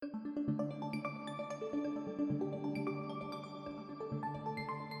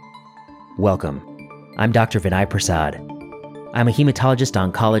Welcome. I'm Dr. Vinay Prasad. I'm a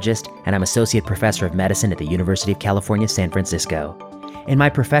hematologist-oncologist, and I'm Associate Professor of Medicine at the University of California, San Francisco. In my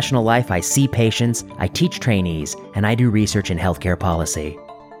professional life, I see patients, I teach trainees, and I do research in healthcare policy.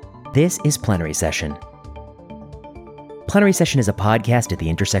 This is Plenary Session. Plenary Session is a podcast at the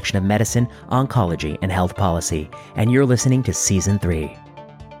intersection of medicine, oncology, and health policy, and you're listening to Season 3.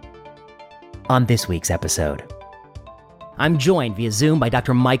 On this week's episode, I'm joined via Zoom by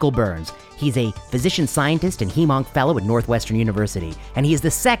Dr. Michael Burns. He's a physician scientist and Hem-Onc fellow at Northwestern University, and he is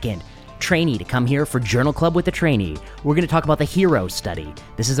the second trainee to come here for Journal Club with the Trainee. We're going to talk about the HERO study.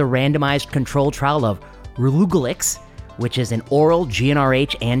 This is a randomized controlled trial of relugolix, which is an oral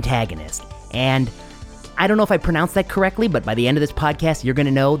GnRH antagonist. And I don't know if I pronounced that correctly, but by the end of this podcast, you're going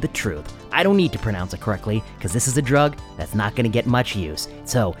to know the truth. I don't need to pronounce it correctly because this is a drug that's not going to get much use.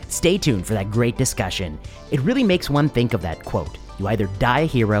 So stay tuned for that great discussion. It really makes one think of that quote, "You either die a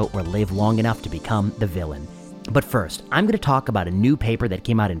hero or live long enough to become the villain." But first, I'm going to talk about a new paper that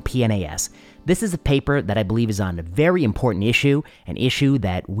came out in PNAS. This is a paper that I believe is on a very important issue, an issue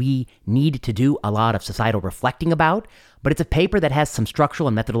that we need to do a lot of societal reflecting about, but it's a paper that has some structural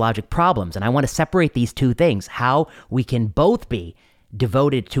and methodologic problems, and I want to separate these two things, how we can both be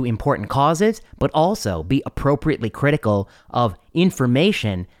devoted to important causes, but also be appropriately critical of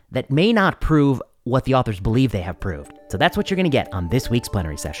information that may not prove what the authors believe they have proved. So that's what you're going to get on this week's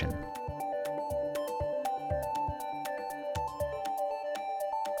Plenary Session.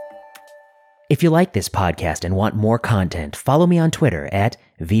 If you like this podcast and want more content, follow me on Twitter at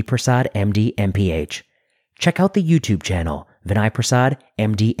vprasadmdmph. Check out the YouTube channel, Vinay Prasad,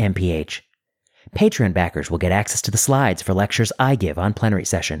 MD, MPH. Patreon backers will get access to the slides for lectures I give on Plenary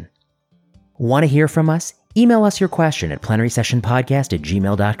Session. Want to hear from us? Email us your question at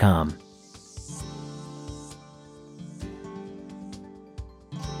plenarysessionpodcast@gmail.com.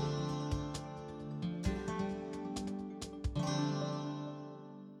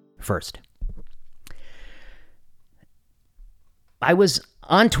 First, I was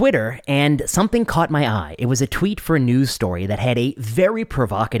on Twitter and something caught my eye. It was a tweet for a news story that had a very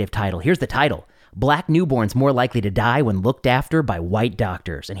provocative title. Here's the title: Black newborns more likely to die when looked after by white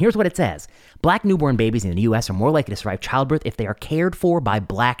doctors. And here's what it says. Black newborn babies in the U.S. are more likely to survive childbirth if they are cared for by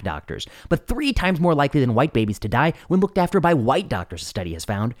black doctors, but 3 times more likely than white babies to die when looked after by white doctors, a study has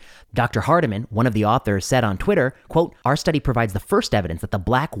found. Dr. Hardiman, one of the authors, said on Twitter, quote, "Our study provides the first evidence that the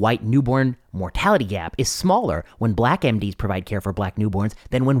black-white newborn mortality gap is smaller when black MDs provide care for black newborns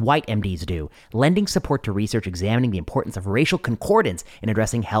than when white MDs do, lending support to research examining the importance of racial concordance in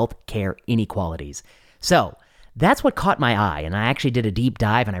addressing health care inequalities." So that's what caught my eye, and I actually did a deep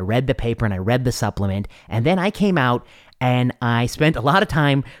dive, and I read the paper, and I read the supplement, and then I came out and I spent a lot of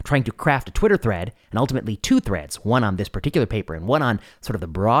time trying to craft a Twitter thread, and ultimately 2 threads, one on this particular paper and one on sort of the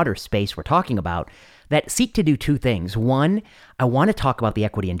broader space we're talking about, that seek to do 2 things. 1, I want to talk about the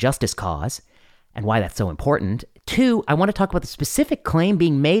equity and justice cause and why that's so important. 2, I want to talk about the specific claim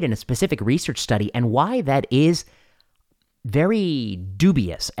being made in a specific research study and why that is very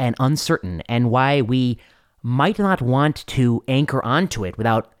dubious and uncertain, and why we might not want to anchor onto it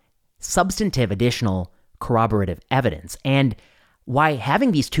without substantive additional corroborative evidence, and why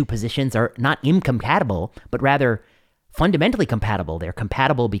having these 2 positions are not incompatible, but rather fundamentally compatible. They're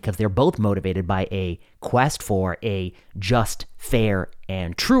compatible because they're both motivated by a quest for a just, fair,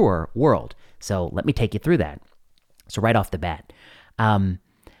 and truer world. So let me take you through that. So right off the bat, I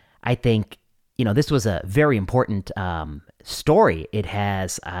think, this was a very important story. It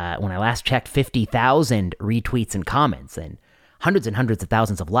has, when I last checked, 50,000 retweets and comments and hundreds of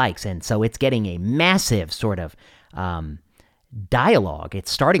thousands of likes. And so it's getting a massive sort of dialogue.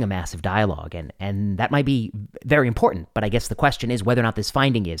 It's starting a massive dialogue, and that might be very important. But I guess the question is whether or not this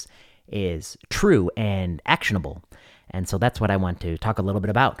finding is true and actionable. And so that's what I want to talk a little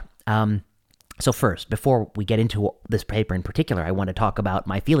bit about. So first, before we get into this paper in particular, I want to talk about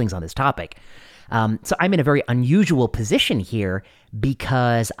my feelings on this topic. So I'm in a very unusual position here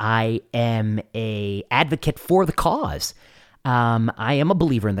because I am an advocate for the cause. I am a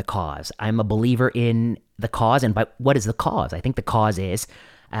believer in the cause. I'm a believer in the cause. And what is the cause? I think the cause is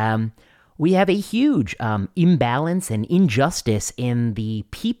we have a huge imbalance and injustice in the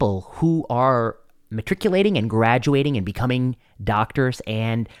people who are matriculating and graduating and becoming doctors,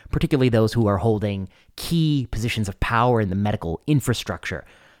 and particularly those who are holding key positions of power in the medical infrastructure.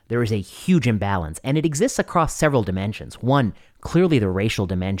 There is a huge imbalance, and it exists across several dimensions. One, clearly the racial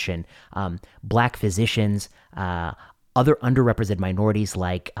dimension. Black physicians, other underrepresented minorities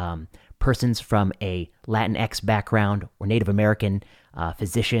like persons from a Latinx background or Native American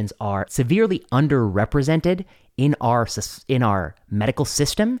physicians are severely underrepresented in our medical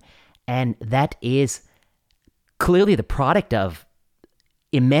system. And that is clearly the product of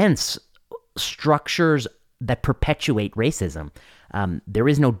immense structures that perpetuate racism. There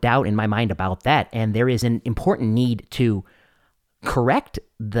is no doubt in my mind about that. And there is an important need to correct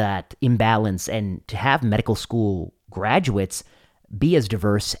that imbalance and to have medical school graduates be as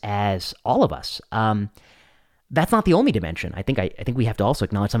diverse as all of us. That's not the only dimension. I think we have to also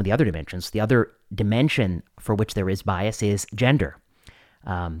acknowledge some of the other dimensions. The other dimension for which there is bias is gender.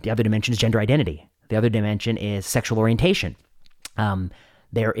 The other dimension is gender identity. The other dimension is sexual orientation.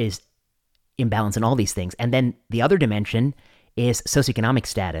 There is imbalance in all these things. And then the other dimension is socioeconomic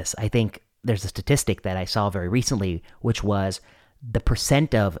status. I think there's a statistic that I saw very recently, which was the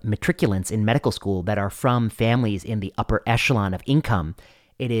percent of matriculants in medical school that are from families in the upper echelon of income.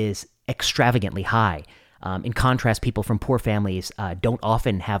 It is extravagantly high. In contrast, people from poor families don't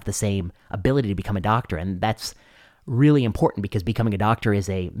often have the same ability to become a doctor. And that's really important because becoming a doctor is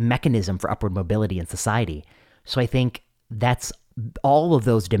a mechanism for upward mobility in society. So I think that's all of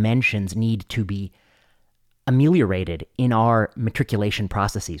those dimensions need to be ameliorated in our matriculation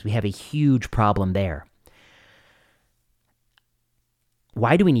processes. We have a huge problem there.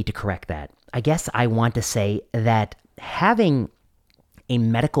 Why do we need to correct that? I guess I want to say that having a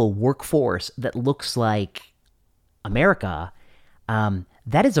medical workforce that looks like America,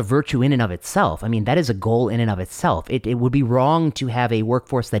 that is a virtue in and of itself. I mean, that is a goal in and of itself. It would be wrong to have a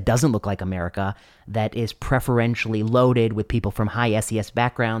workforce that doesn't look like America, that is preferentially loaded with people from high SES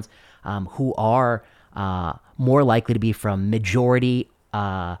backgrounds, who are more likely to be from majority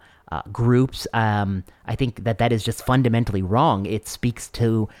groups. I think that is just fundamentally wrong. It speaks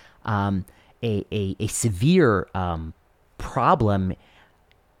to a severe problem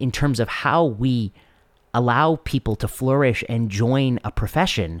in terms of how we allow people to flourish and join a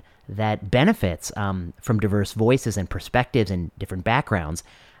profession that benefits from diverse voices and perspectives and different backgrounds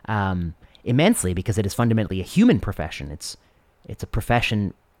immensely, because it is fundamentally a human profession. It's a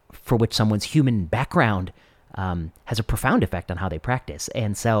profession for which someone's human background has a profound effect on how they practice.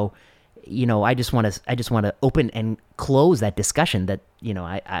 And so, I just want to open and close that discussion that,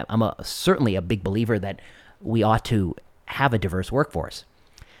 I'm certainly a big believer that we ought to have a diverse workforce.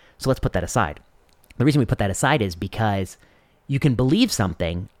 So let's put that aside. The reason we put that aside is because you can believe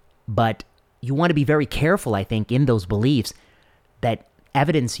something, but you want to be very careful, I think, in those beliefs that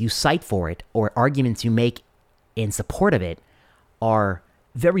evidence you cite for it or arguments you make in support of it are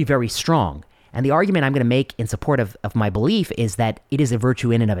very, very strong. And the argument I'm going to make in support of my belief is that it is a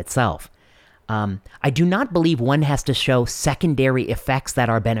virtue in and of itself. I do not believe one has to show secondary effects that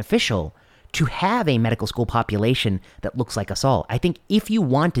are beneficial to have a medical school population that looks like us all. I think if you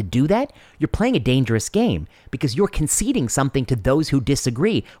want to do that, you're playing a dangerous game because you're conceding something to those who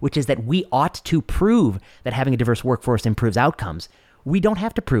disagree, which is that we ought to prove that having a diverse workforce improves outcomes. We don't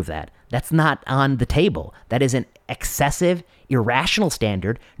have to prove that. That's not on the table. That is an excessive, irrational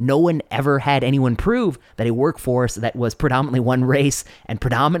standard. No one ever had anyone prove that a workforce that was predominantly one race and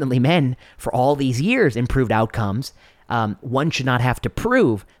predominantly men for all these years improved outcomes. One should not have to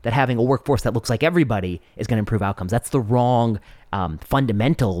prove that having a workforce that looks like everybody is going to improve outcomes. That's the wrong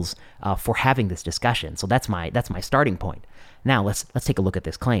fundamentals for having this discussion. So that's my starting point. Now let's take a look at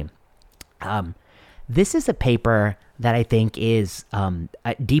this claim. This is a paper that I think is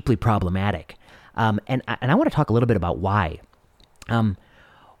deeply problematic, and I want to talk a little bit about why.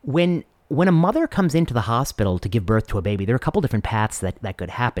 When a mother comes into the hospital to give birth to a baby, there are a couple different paths that could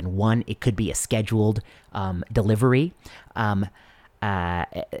happen. One, it could be a scheduled delivery. The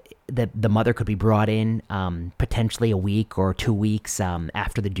mother could be brought in potentially a week or 2 weeks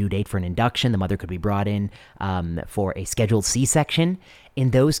after the due date for an induction. The mother could be brought in for a scheduled C-section.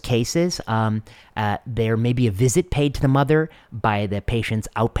 In those cases, there may be a visit paid to the mother by the patient's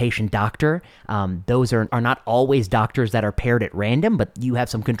outpatient doctor. Those are not always doctors that are paired at random, but you have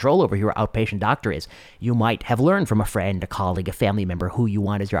some control over who your outpatient doctor is. You might have learned from a friend, a colleague, a family member who you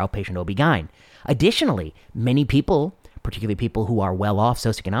want as your outpatient OB-GYN. Additionally, many people, particularly people who are well off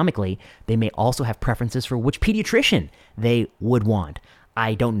socioeconomically, they may also have preferences for which pediatrician they would want.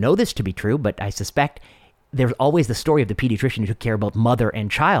 I don't know this to be true, but I suspect there's always the story of the pediatrician who took care of both mother and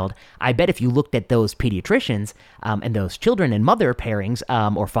child. I bet if you looked at those pediatricians and those children and mother pairings,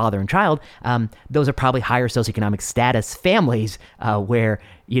 or father and child, those are probably higher socioeconomic status families where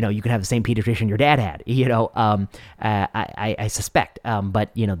you can have the same pediatrician your dad had. I suspect,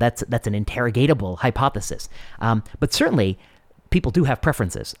 but that's an interrogatable hypothesis. But certainly, people do have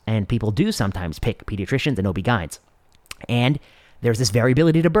preferences, and people do sometimes pick pediatricians and OB-GYNs, and there's this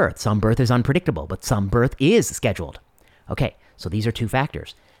variability to birth. Some birth is unpredictable, but some birth is scheduled. Okay, so these are two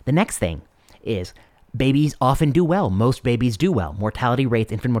factors. The next thing is babies often do well. Most babies do well. Mortality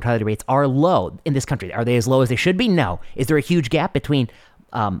rates, infant mortality rates are low in this country. Are they as low as they should be? No. Is there a huge gap between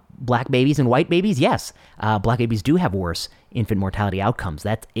black babies and white babies? Yes. Black babies do have worse infant mortality outcomes.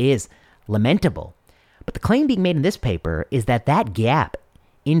 That is lamentable. But the claim being made in this paper is that that gap,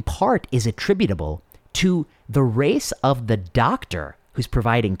 in part, is attributable to the race of the doctor who's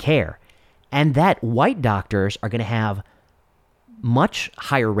providing care, and that white doctors are going to have much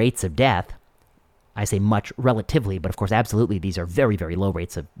higher rates of death. I say much relatively, but of course, absolutely, these are very, very low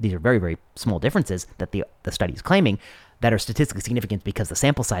rates these are very, very small differences that the study is claiming that are statistically significant because the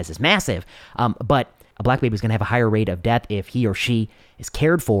sample size is massive. But a black baby is going to have a higher rate of death if he or she is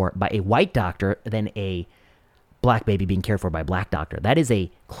cared for by a white doctor than a black baby being cared for by a black doctor. That is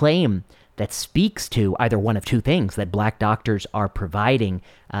a claim that speaks to either one of two things: that black doctors are providing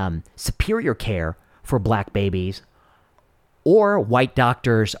superior care for black babies, or white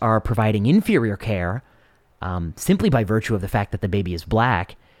doctors are providing inferior care simply by virtue of the fact that the baby is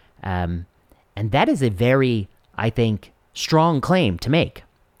black. And that is a very, I think, strong claim to make.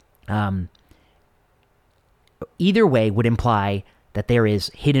 Either way would imply that there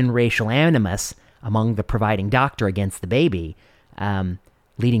is hidden racial animus among the providing doctor against the baby,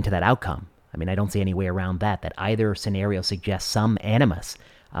 leading to that outcome. I mean, I don't see any way around that either scenario suggests some animus,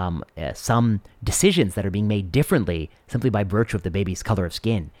 some decisions that are being made differently simply by virtue of the baby's color of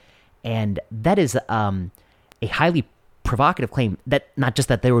skin. And that is a highly provocative claim, that not just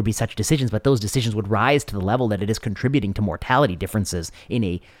that there would be such decisions, but those decisions would rise to the level that it is contributing to mortality differences in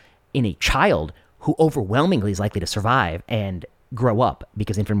a child who overwhelmingly is likely to survive and grow up,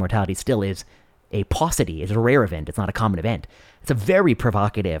 because infant mortality still is a paucity. It's a rare event. It's not a common event. It's a very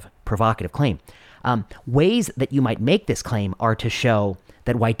provocative claim. Ways that you might make this claim are to show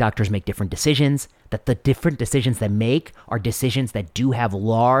that white doctors make different decisions, that the different decisions they make are decisions that do have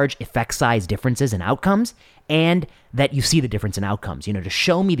large effect size differences in outcomes, and that you see the difference in outcomes, to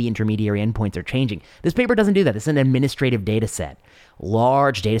show me the intermediary endpoints are changing. This paper doesn't do that. This is an administrative data set,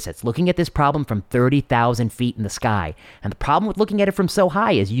 large data sets, looking at this problem from 30,000 feet in the sky. And the problem with looking at it from so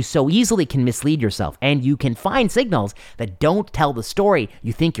high is you so easily can mislead yourself, and you can find signals that don't tell the story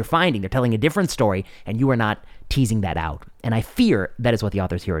you think you're finding. They're telling a different story, and you are not teasing that out. And I fear that is what the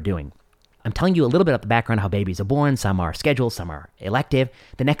authors here are doing. I'm telling you a little bit about the background of how babies are born. Some are scheduled, some are elective.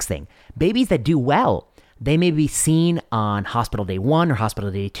 The next thing, babies that do well, they may be seen on hospital day 1 or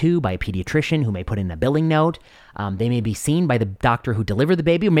hospital day 2 by a pediatrician who may put in a billing note. They may be seen by the doctor who delivered the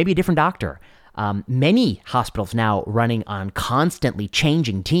baby, or maybe a different doctor. Many hospitals now running on constantly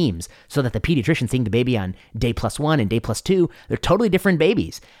changing teams so that the pediatrician seeing the baby on day +1 and day +2, they're totally different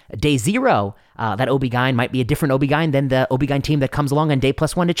babies. Day 0, that OB-GYN might be a different OB-GYN than the OB-GYN team that comes along on day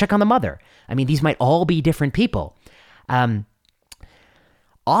 +1 to check on the mother. I mean, these might all be different people.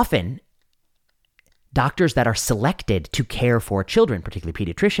 Often, doctors that are selected to care for children, particularly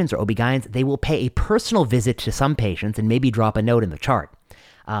pediatricians or OB-GYNs, they will pay a personal visit to some patients and maybe drop a note in the chart.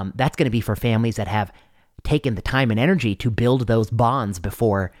 That's going to be for families that have taken the time and energy to build those bonds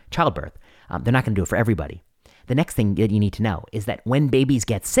before childbirth. They're not going to do it for everybody. The next thing that you need to know is that when babies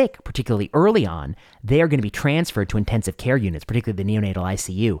get sick, particularly early on, they are going to be transferred to intensive care units, particularly the neonatal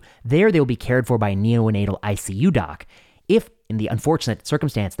ICU. There, they'll be cared for by a neonatal ICU doc. If, in the unfortunate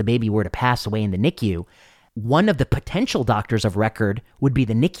circumstance, the baby were to pass away in the NICU, one of the potential doctors of record would be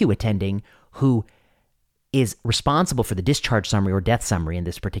the NICU attending who is responsible for the discharge summary or death summary in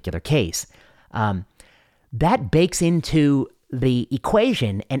this particular case. That bakes into the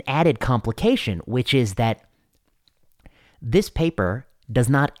equation an added complication, which is that this paper does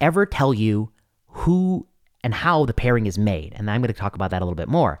not ever tell you who and how the pairing is made. And I'm going to talk about that a little bit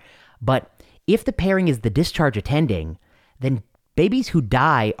more. But if the pairing is the discharge attending, then babies who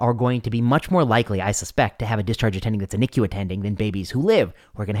die are going to be much more likely, I suspect, to have a discharge attending that's a NICU attending than babies who live,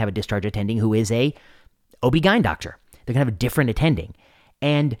 who are going to have a discharge attending who is a OB-GYN doctor. They're going to have a different attending.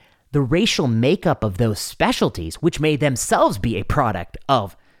 And the racial makeup of those specialties, which may themselves be a product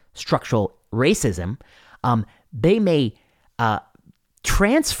of structural racism, they may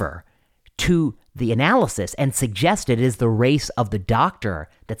transfer to the analysis and suggest it is the race of the doctor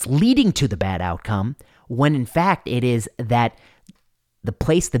that's leading to the bad outcome, when in fact it is that the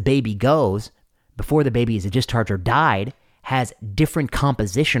place the baby goes before the baby is discharged or died has different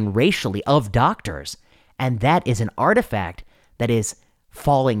composition racially of doctors. And that is an artifact that is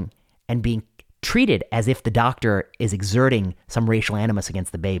falling and being treated as if the doctor is exerting some racial animus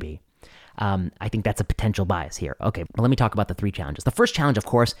against the baby. I think that's a potential bias here. Okay, well, let me talk about the 3 challenges. The first challenge, of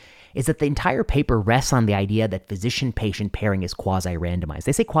course, is that the entire paper rests on the idea that physician-patient pairing is quasi-randomized.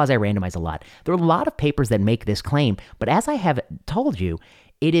 They say quasi-randomized a lot. There are a lot of papers that make this claim, but as I have told you,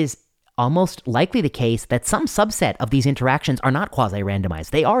 it is almost likely the case that some subset of these interactions are not quasi-randomized.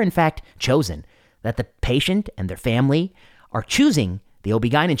 They are, in fact, chosen, that the patient and their family are choosing the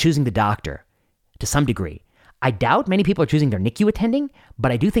OB-GYN and choosing the doctor to some degree. I doubt many people are choosing their NICU attending,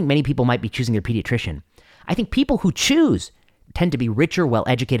 but I do think many people might be choosing their pediatrician. I think people who choose tend to be richer,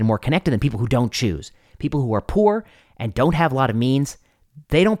 well-educated, more connected than people who don't choose. People who are poor and don't have a lot of means,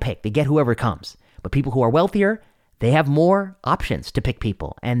 they don't pick. They get whoever comes. But people who are wealthier, they have more options to pick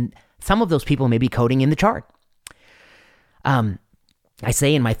people. And some of those people may be coding in the chart. I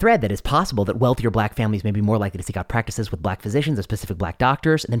say in my thread that it's possible that wealthier black families may be more likely to seek out practices with black physicians or specific black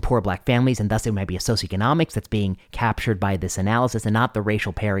doctors than poor black families, and thus it might be a socioeconomics that's being captured by this analysis and not the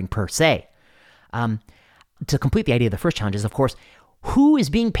racial pairing per se. To complete the idea of the first challenge is, of course, who is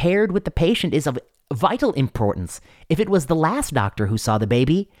being paired with the patient is of vital importance. If it was the last doctor who saw the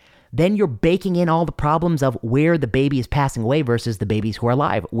baby, then you're baking in all the problems of where the baby is passing away versus the babies who are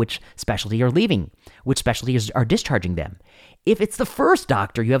alive, which specialty are leaving, which specialties are discharging them. If it's the first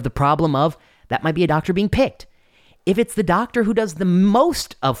doctor, you have the problem of that might be a doctor being picked. If it's the doctor who does the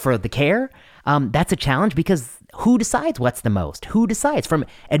most for the care, that's a challenge because who decides what's the most? Who decides? From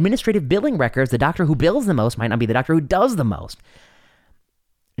administrative billing records, the doctor who bills the most might not be the doctor who does the most.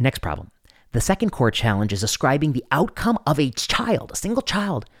 Next problem. The second core challenge is ascribing the outcome of a child, a single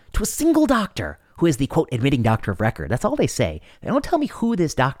child, to a single doctor who is the, quote, admitting doctor of record. That's all they say. They don't tell me who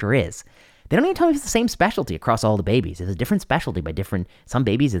this doctor is. They don't even tell me if it's the same specialty across all the babies. It's a different specialty by some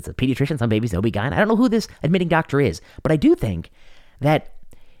babies it's a pediatrician, some babies OB-GYN. I don't know who this admitting doctor is, but I do think that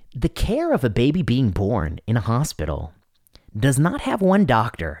the care of a baby being born in a hospital does not have one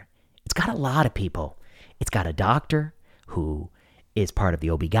doctor. It's got a lot of people. It's got a doctor who is part of the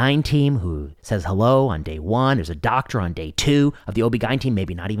OB-GYN team who says hello on day 1. There's a doctor on day 2 of the OB-GYN team,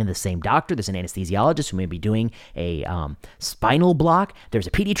 maybe not even the same doctor. There's an anesthesiologist who may be doing a spinal block. There's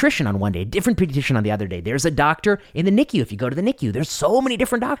a pediatrician on one day, a different pediatrician on the other day. There's a doctor in the NICU. If you go to the NICU, there's so many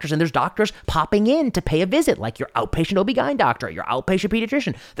different doctors, and there's doctors popping in to pay a visit, like your outpatient OB-GYN doctor, your outpatient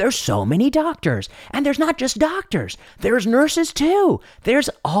pediatrician. There's so many doctors, and there's not just doctors. There's nurses too. There's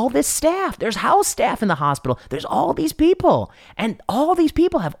all this staff. There's house staff in the hospital. There's all these people, and all these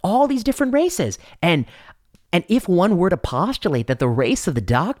people have all these different races. And if one were to postulate that the race of the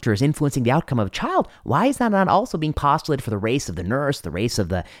doctor is influencing the outcome of a child, why is that not also being postulated for the race of the nurse, the race of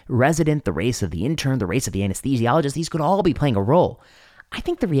the resident, the race of the intern, the race of the anesthesiologist? These could all be playing a role. I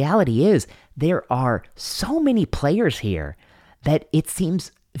think the reality is there are so many players here that it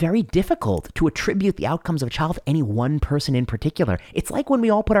seems very difficult to attribute the outcomes of a child to any one person in particular. It's like when we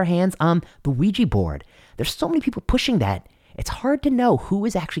all put our hands on the Ouija board. There's so many people pushing that. It's hard to know who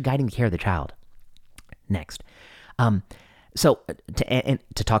is actually guiding the care of the child. Next. To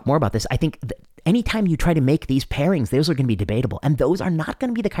talk more about this, I think anytime you try to make these pairings, those are going to be debatable. And those are not going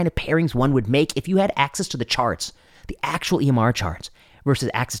to be the kind of pairings one would make if you had access to the charts, the actual EMR charts, versus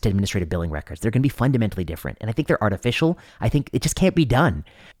access to administrative billing records. They're going to be fundamentally different. And I think they're artificial. I think it just can't be done.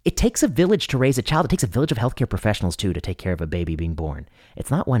 It takes a village to raise a child. It takes a village of healthcare professionals, too, to take care of a baby being born.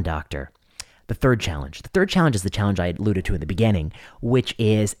 It's not one doctor. The third challenge is the challenge I alluded to in the beginning, which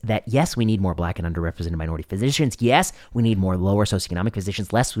is that, yes, we need more black and underrepresented minority physicians. Yes, we need more lower socioeconomic physicians.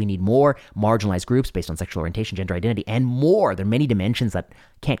 Yes, we need more marginalized groups based on sexual orientation, gender identity, and more. There are many dimensions that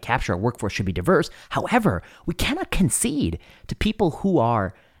can't capture. Our workforce should be diverse. However, we cannot concede to people who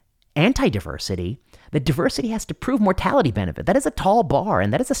are anti-diversity that diversity has to prove mortality benefit. That is a tall bar,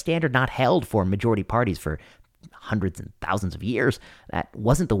 and that is a standard not held for majority parties for hundreds and thousands of years. That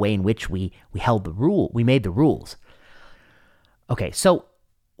wasn't the way in which we held the rule. We made the rules. Okay, so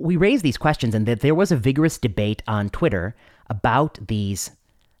we raised these questions, and that there was a vigorous debate on Twitter about these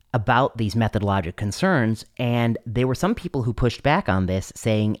methodologic concerns, and there were some people who pushed back on this,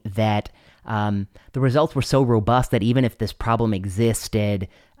 saying that the results were so robust that even if this problem existed,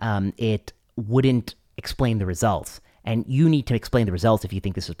 it wouldn't explain the results. And you need to explain the results if you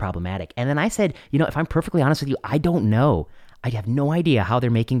think this is problematic. And then I said, if I'm perfectly honest with you, I don't know. I have no idea how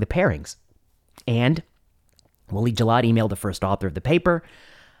they're making the pairings. And Waleed Jalad emailed the first author of the paper.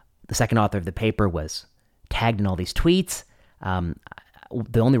 The second author of the paper was tagged in all these tweets.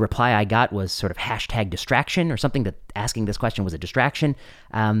 The only reply I got was sort of hashtag distraction or something, that asking this question was a distraction.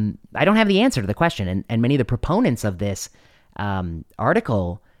 I don't have the answer to the question. And many of the proponents of this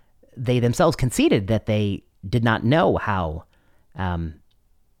article, they themselves conceded that they did not know how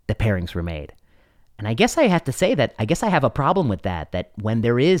the pairings were made. And I guess I have to say that I guess I have a problem with that when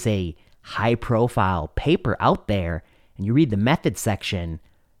there is a high-profile paper out there and you read the methods section,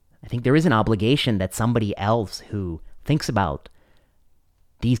 I think there is an obligation that somebody else who thinks about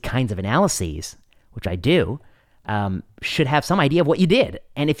these kinds of analyses, which I do, should have some idea of what you did.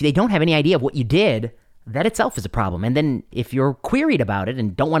 And if they don't have any idea of what you did, that itself is a problem. And then if you're queried about it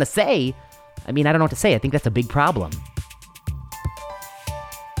and don't want to say, I don't know what to say. I think that's a big problem.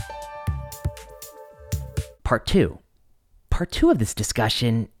 Part two of this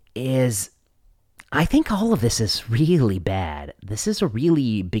discussion is, I think all of this is really bad. This is a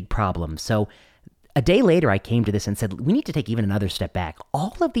really big problem. So a day later, I came to this and said, we need to take even another step back.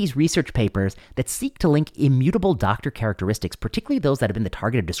 All of these research papers that seek to link immutable doctor characteristics, particularly those that have been the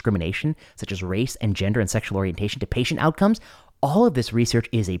target of discrimination, such as race and gender and sexual orientation, to patient outcomes, all of this research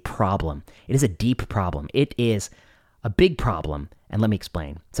is a problem. It is a deep problem. It is a big problem. And let me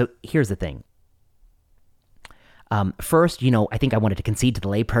explain. So here's the thing. First, I think I wanted to concede to the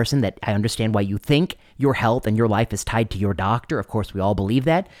layperson that I understand why you think your health and your life is tied to your doctor. Of course, we all believe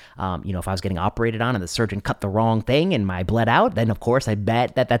that. If I was getting operated on and the surgeon cut the wrong thing and I bled out, then of course I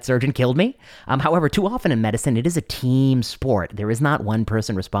bet that surgeon killed me. However, too often in medicine, it is a team sport. There is not one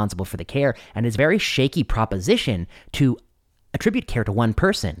person responsible for the care, and it's a very shaky proposition to attribute care to one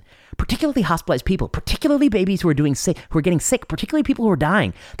person, particularly hospitalized people, particularly babies who are getting sick, particularly people who are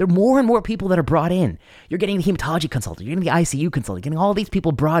dying. There are more and more people that are brought in. You're getting the hematology consultant, you're getting the ICU consultant, you're getting all these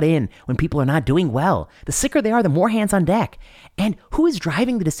people brought in when people are not doing well. The sicker they are, the more hands on deck. And who is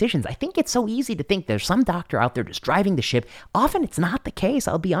driving the decisions? I think it's so easy to think there's some doctor out there just driving the ship. Often it's not the case.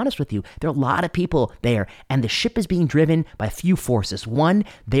 I'll be honest with you. There are a lot of people there, and the ship is being driven by a few forces. One,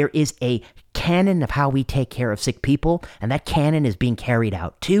 there is a canon of how we take care of sick people, and that canon is being carried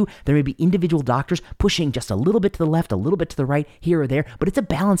out. Two, there may be individual doctors pushing just a little bit to the left, a little bit to the right, here or there, but it's a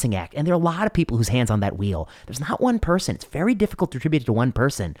balancing act, and there are a lot of people whose hands on that wheel. There's not one person. It's very difficult to attribute it to one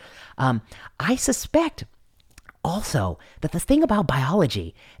person. I suspect also that the thing about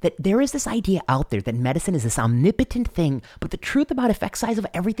biology, that there is this idea out there that medicine is this omnipotent thing, but the truth about effect size of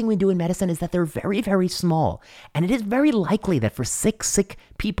everything we do in medicine is that they're very, very small. And it is very likely that for sick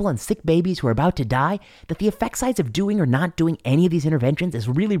people and sick babies who are about to die, that the effect size of doing or not doing any of these interventions is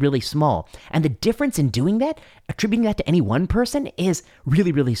really, really small. And the difference in doing that, attributing that to any one person, is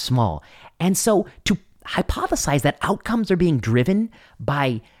really, really small. And so to hypothesize that outcomes are being driven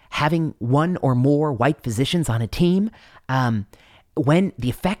by having one or more white physicians on a team, when the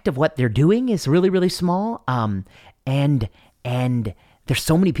effect of what they're doing is really, really small, and there's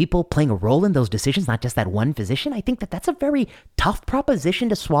so many people playing a role in those decisions, not just that one physician, I think that that's a very tough proposition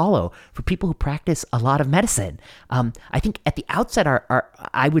to swallow for people who practice a lot of medicine. I think at the outset,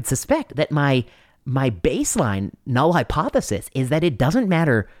 I would suspect that my baseline null hypothesis is that it doesn't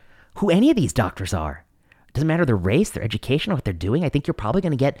matter who any of these doctors are. It doesn't matter their race, their education, or what they're doing. I think you're probably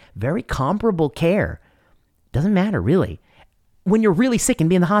going to get very comparable care. Doesn't matter, really. When you're really sick and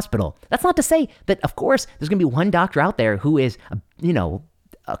be in the hospital. That's not to say that, of course, there's going to be one doctor out there who is,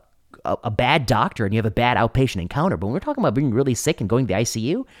 a bad doctor and you have a bad outpatient encounter. But when we're talking about being really sick and going to the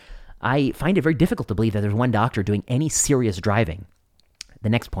ICU, I find it very difficult to believe that there's one doctor doing any serious driving. The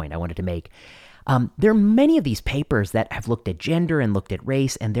next point I wanted to make. There are many of these papers that have looked at gender and looked at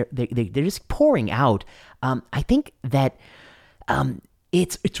race, and they're just pouring out. I think that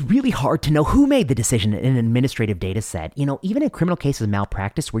it's really hard to know who made the decision in an administrative data set. Even in criminal cases of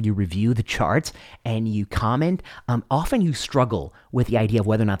malpractice where you review the charts and you comment, often you struggle with the idea of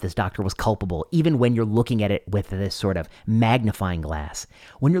whether or not this doctor was culpable, even when you're looking at it with this sort of magnifying glass.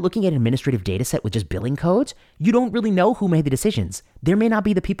 When you're looking at an administrative data set with just billing codes, you don't really know who made the decisions. There may not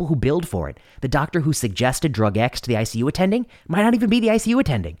be the people who billed for it. The doctor who suggested drug X to the ICU attending might not even be the ICU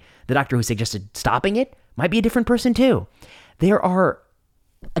attending. The doctor who suggested stopping it might be a different person too. There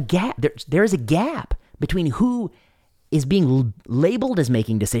is a gap between who is being labeled as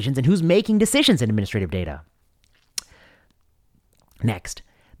making decisions and who's making decisions in administrative data. Next,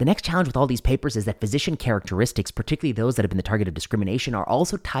 the next challenge with all these papers is that physician characteristics, particularly those that have been the target of discrimination, are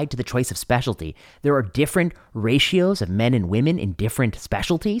also tied to the choice of specialty. There are different ratios of men and women in different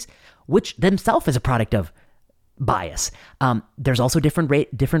specialties, which themselves is a product of bias. There's also different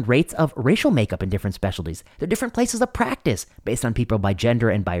rates of racial makeup in different specialties. There are different places of practice based on people by gender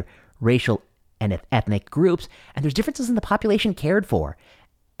and by racial and ethnic groups, and there's differences in the population cared for.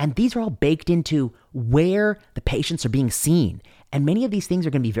 And these are all baked into where the patients are being seen. And many of these things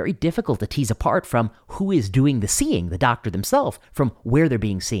are going to be very difficult to tease apart from who is doing the seeing, the doctor themselves, from where they're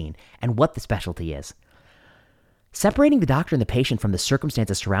being seen and what the specialty is. Separating the doctor and the patient from the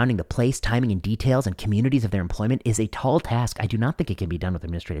circumstances surrounding the place, timing, and details and communities of their employment is a tall task. I do not think it can be done with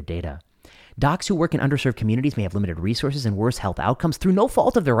administrative data. Docs who work in underserved communities may have limited resources and worse health outcomes through no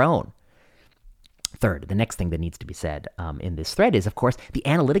fault of their own. Third, the next thing that needs to be said in this thread is, of course, the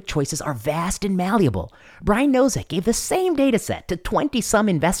analytic choices are vast and malleable. Brian Nosek gave the same data set to 20-some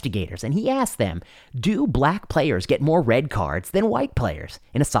investigators, and he asked them, do black players get more red cards than white players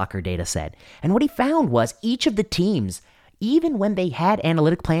in a soccer data set? And what he found was each of the teams, even when they had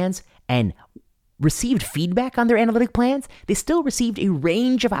analytic plans and received feedback on their analytic plans, they still received a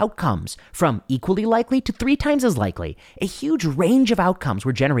range of outcomes from equally likely to 3 times as likely. A huge range of outcomes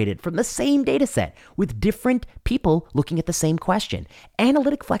were generated from the same data set with different people looking at the same question.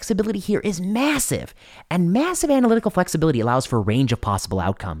 Analytic flexibility here is massive, and massive analytical flexibility allows for a range of possible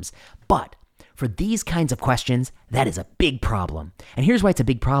outcomes. But for these kinds of questions, that is a big problem. And here's why it's a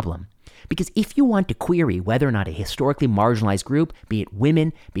big problem. Because if you want to query whether or not a historically marginalized group, be it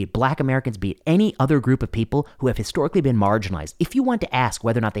women, be it black Americans, be it any other group of people who have historically been marginalized, if you want to ask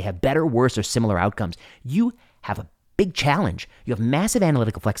whether or not they have better, worse, or similar outcomes, you have a big challenge. You have massive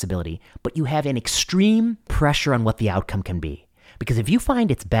analytical flexibility, but you have an extreme pressure on what the outcome can be. Because if you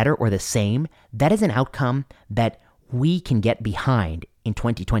find it's better or the same, that is an outcome that we can get behind in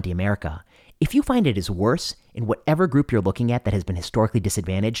 2020 America. If you find it is worse in whatever group you're looking at that has been historically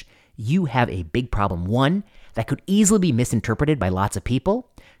disadvantaged, you have a big problem. 1, that could easily be misinterpreted by lots of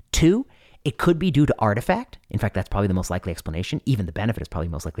people. 2, it could be due to artifact. In fact, that's probably the most likely explanation. Even the benefit is probably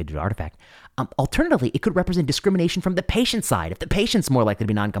most likely due to artifact. Alternatively, it could represent discrimination from the patient side, if the patient's more likely to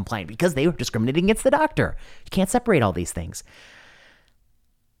be non-compliant because they were discriminating against the doctor. You can't separate all these things.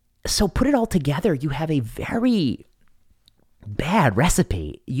 So put it all together, you have a very bad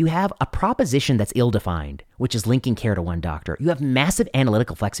recipe. You have a proposition that's ill-defined, which is linking care to one doctor. You have massive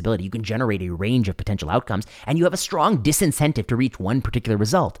analytical flexibility. You can generate a range of potential outcomes, and you have a strong disincentive to reach one particular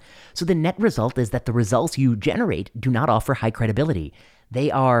result. So the net result is that the results you generate do not offer high credibility. They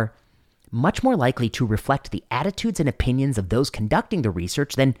are much more likely to reflect the attitudes and opinions of those conducting the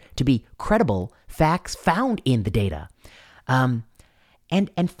research than to be credible facts found in the data.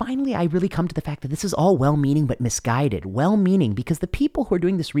 And finally, I really come to the fact that this is all well-meaning but misguided. Well-meaning because the people who are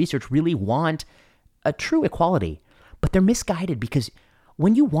doing this research really want a true equality, but they're misguided because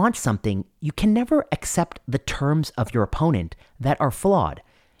when you want something, you can never accept the terms of your opponent that are flawed.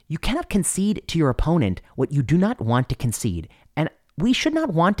 You cannot concede to your opponent what you do not want to concede. And we should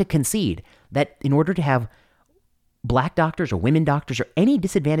not want to concede that in order to have black doctors or women doctors or any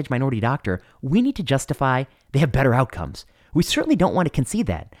disadvantaged minority doctor, we need to justify they have better outcomes. We certainly don't want to concede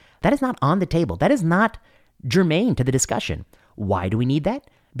that. That is not on the table. That is not germane to the discussion. Why do we need that?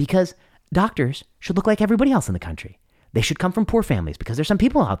 Because doctors should look like everybody else in the country. They should come from poor families because there's some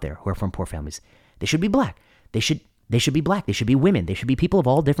people out there who are from poor families. They should be black. They should be black. They should be women. They should be people of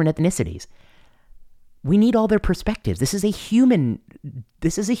all different ethnicities. We need all their perspectives. This is a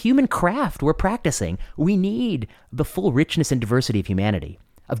human craft we're practicing. We need the full richness and diversity of humanity,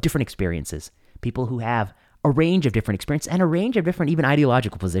 of different experiences, people who have a range of different experiences and a range of different even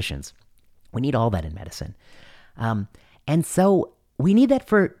ideological positions. We need all that in medicine. And so we need that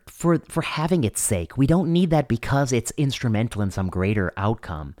for having its sake. We don't need that because it's instrumental in some greater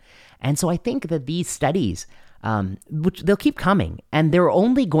outcome. And so I think that these studies, which they'll keep coming, and they're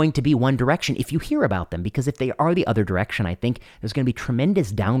only going to be one direction if you hear about them, because if they are the other direction, I think there's going to be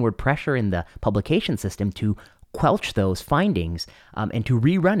tremendous downward pressure in the publication system to quelch those findings and to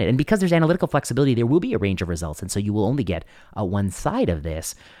rerun it. And because there's analytical flexibility, there will be a range of results. And so you will only get one side of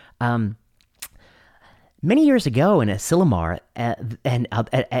this. Many years ago in Asilomar, and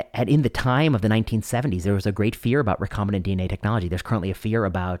in the time of the 1970s, there was a great fear about recombinant DNA technology. There's currently a fear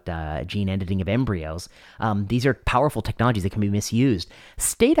about gene editing of embryos. These are powerful technologies that can be misused.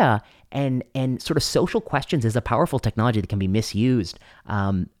 Stata and sort of social questions is a powerful technology that can be misused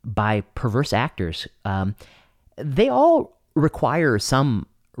by perverse actors. They all require some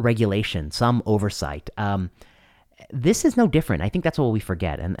regulation, some oversight. This is no different. I think that's what we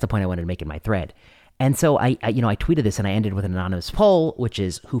forget, and that's the point I wanted to make in my thread. And so I tweeted this and I ended with an anonymous poll, which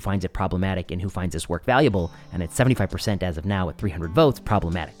is who finds it problematic and who finds this work valuable. And it's 75% as of now at 300 votes,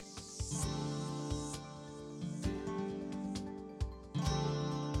 problematic.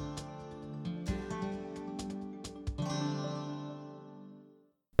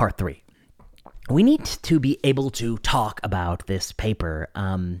 Part 3. We need to be able to talk about this paper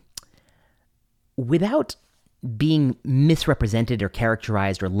without being misrepresented or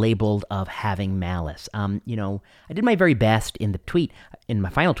characterized or labeled of having malice. I did my very best in my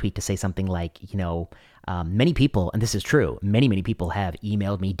final tweet to say something like, many people, and this is true, many people have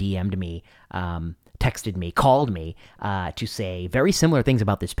emailed me, DM'd me, texted me, called me to say very similar things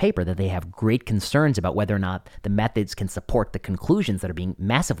about this paper, that they have great concerns about whether or not the methods can support the conclusions that are being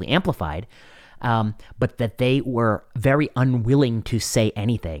massively amplified, but that they were very unwilling to say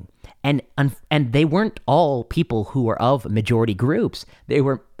anything. And they weren't all people who were of majority groups. They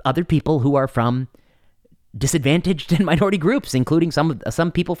were other people who are from disadvantaged and minority groups, including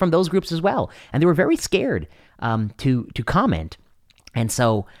some people from those groups as well. And they were very scared to comment. And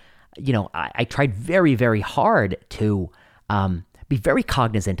so, I tried very, very hard to be very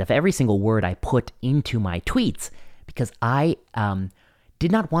cognizant of every single word I put into my tweets, because I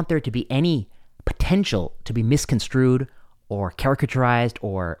did not want there to be any potential to be misconstrued or caricaturized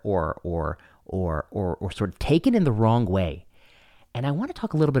or sort of taken in the wrong way. And I want to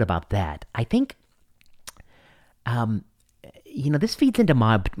talk a little bit about that. I think, this feeds into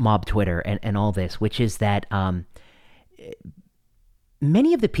mob Twitter and all this, which is that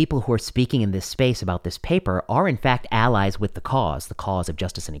many of the people who are speaking in this space about this paper are in fact allies with the cause of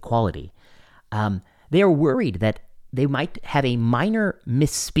justice and equality. They are worried that they might have a minor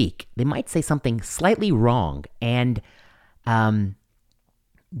misspeak. They might say something slightly wrong and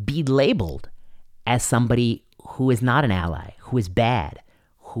be labeled as somebody who is not an ally, who is bad,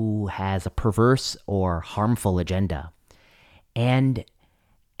 who has a perverse or harmful agenda. And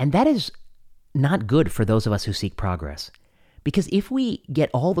that is not good for those of us who seek progress. Because if we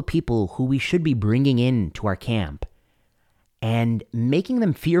get all the people who we should be bringing in to our camp and making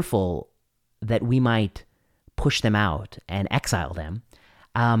them fearful that we might push them out and exile them,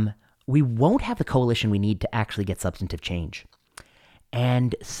 we won't have the coalition we need to actually get substantive change.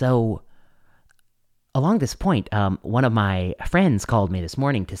 And so, along this point, one of my friends called me this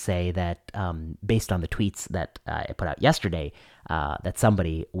morning to say that, based on the tweets that I put out yesterday, that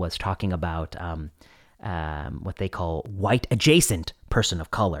somebody was talking about what they call white adjacent person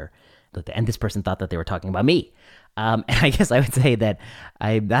of color. And this person thought that they were talking about me. And I guess I would say that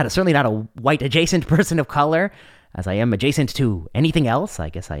I'm certainly not a white adjacent person of color, as I am adjacent to anything else. I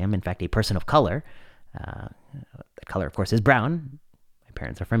guess I am, in fact, a person of color. The color, of course, is brown. My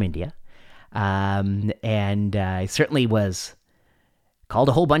parents are from India. And I certainly was called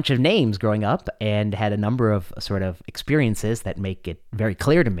a whole bunch of names growing up and had a number of sort of experiences that make it very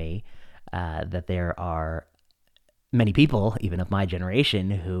clear to me that there are many people, even of my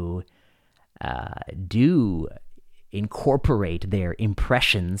generation, who do incorporate their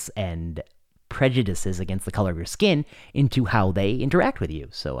impressions and prejudices against the color of your skin into how they interact with you.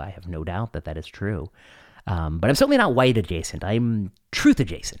 So I have no doubt that that is true. But I'm certainly not white adjacent. I'm truth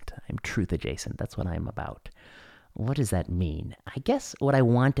adjacent. That's what I'm about. What does that mean? I guess what I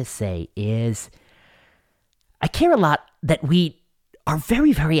want to say is I care a lot that we are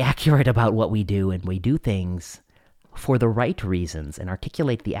very, very accurate about what we do, and we do things for the right reasons and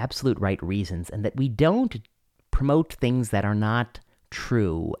articulate the absolute right reasons, and that we don't promote things that are not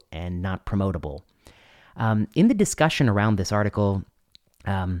true and not promotable. In the discussion around this article,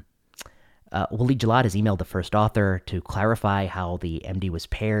 Waleed Jalad has emailed the first author to clarify how the MD was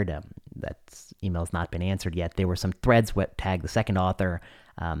paired. That email's not been answered yet. There were some threads that tagged the second author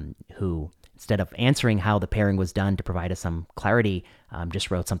who, instead of answering how the pairing was done to provide us some clarity,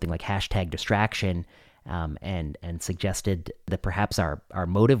 just wrote something like #distraction and suggested that perhaps our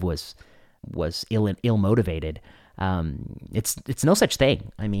motive was ill motivated. It's no such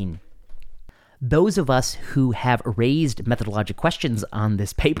thing. I mean, those of us who have raised methodologic questions on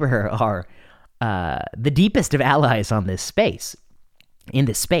this paper are the deepest of allies in this space.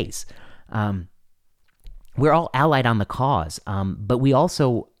 We're all allied on the cause, but we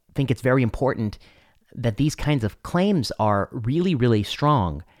also think it's very important that these kinds of claims are really, really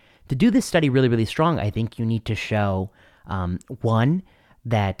strong. To do this study really, really strong, I think you need to show, one,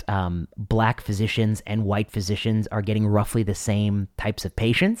 that black physicians and white physicians are getting roughly the same types of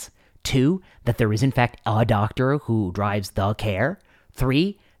patients. 2, that there is in fact a doctor who drives the care.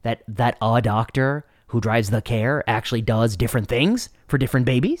 3, that a doctor who drives the care actually does different things for different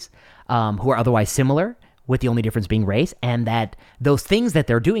babies who are otherwise similar, with the only difference being race, and that those things that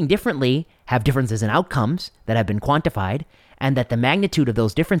they're doing differently have differences in outcomes that have been quantified, and that the magnitude of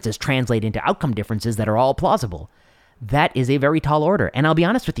those differences translate into outcome differences that are all plausible. That is a very tall order. And I'll be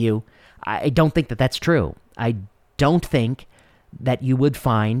honest with you, I don't think that that's true. I don't think that you would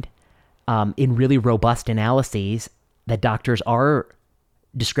find in really robust analyses that doctors are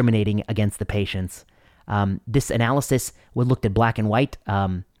discriminating against the patients. This analysis would look at black and white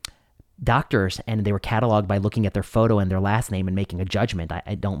doctors, and they were cataloged by looking at their photo and their last name and making a judgment.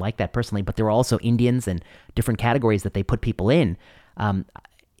 I don't like that personally, but there were also Indians and different categories that they put people in.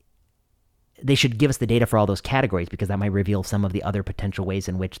 They should give us the data for all those categories, because that might reveal some of the other potential ways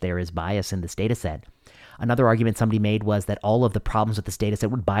in which there is bias in this data set. Another argument somebody made was that all of the problems with this data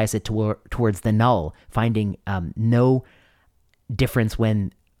set would bias it towards the null, finding no difference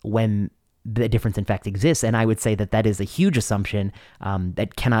when the difference in fact exists. And I would say that that is a huge assumption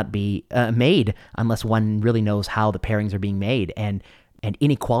that cannot be made unless one really knows how the pairings are being made. And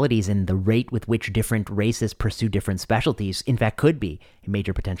inequalities in the rate with which different races pursue different specialties, in fact, could be a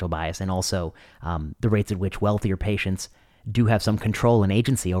major potential bias. And also the rates at which wealthier patients do have some control and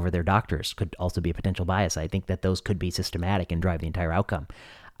agency over their doctors could also be a potential bias. I think that those could be systematic and drive the entire outcome.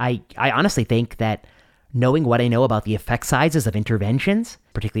 I honestly think that knowing what I know about the effect sizes of interventions,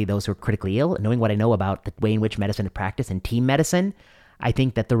 particularly those who are critically ill, knowing what I know about the way in which medicine is practiced and team medicine, I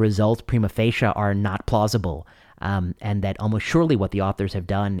think that the results prima facie are not plausible. And that almost surely what the authors have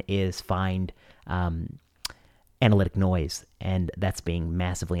done is find analytic noise, and that's being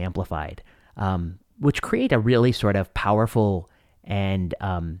massively amplified, which create a really sort of powerful and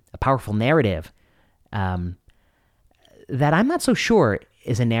a powerful narrative that I'm not so sure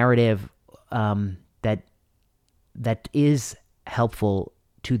is a narrative that is helpful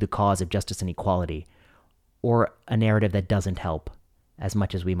to the cause of justice and equality, or a narrative that doesn't help as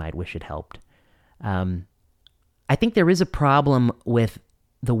much as we might wish it helped. I think there is a problem with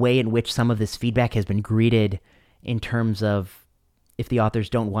the way in which some of this feedback has been greeted in terms of if the authors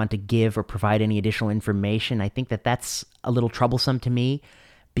don't want to give or provide any additional information. I think that that's a little troublesome to me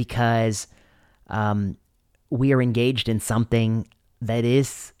because we are engaged in something that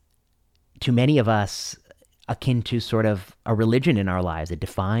is, to many of us, akin to sort of a religion in our lives. It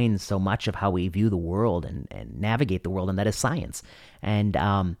defines so much of how we view the world and navigate the world, and that is science. And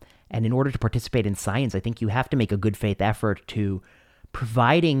in order to participate in science, I think you have to make a good faith effort to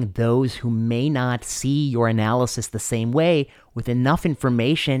providing those who may not see your analysis the same way with enough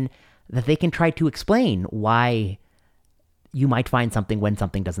information that they can try to explain why you might find something when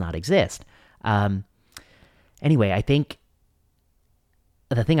something does not exist. Anyway, I think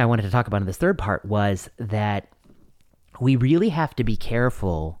the thing I wanted to talk about in this third part was that we really have to be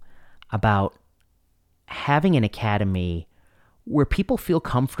careful about having an academy where people feel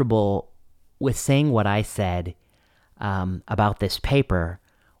comfortable with saying what I said about this paper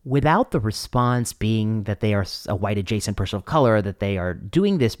without the response being that they are a white adjacent person of color, that they are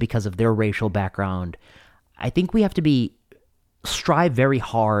doing this because of their racial background. I think we have to strive very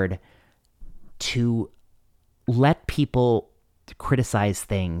hard to let people criticize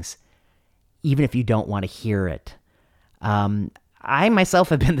things, even if you don't want to hear it. I myself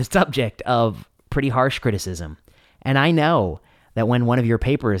have been the subject of pretty harsh criticism, and I know that when one of your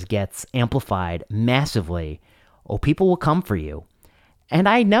papers gets amplified massively, people will come for you. And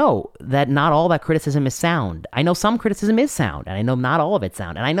I know that not all that criticism is sound. I know some criticism is sound, and I know not all of it's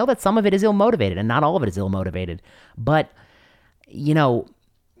sound. And I know that some of it is ill-motivated, and not all of it is ill-motivated. But,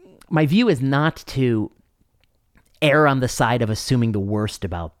 my view is not to err on the side of assuming the worst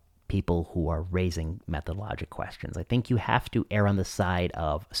about people who are raising methodologic questions. I think you have to err on the side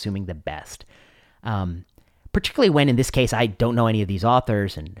of assuming the best. Particularly when, in this case, I don't know any of these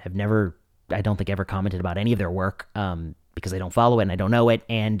authors and have never, I don't think, ever commented about any of their work because I don't follow it and I don't know it.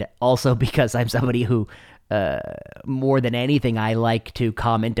 And also because I'm somebody who, more than anything, I like to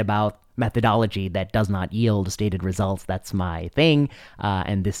comment about methodology that does not yield stated results. That's my thing.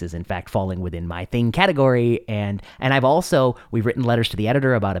 And this is, in fact, falling within my thing category. And we've written letters to the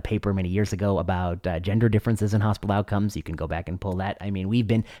editor about a paper many years ago about gender differences in hospital outcomes. You can go back and pull that. I mean, we've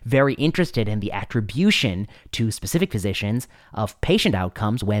been very interested in the attribution to specific physicians of patient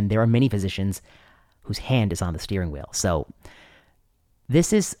outcomes when there are many physicians whose hand is on the steering wheel. So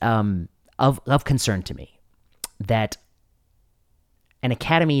this is of concern to me, that an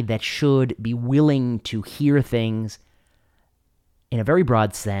academy that should be willing to hear things in a very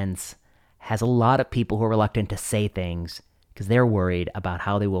broad sense has a lot of people who are reluctant to say things because they're worried about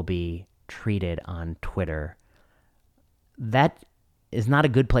how they will be treated on Twitter. That is not a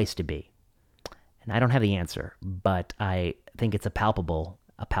good place to be. And I don't have the answer, but I think it's a palpable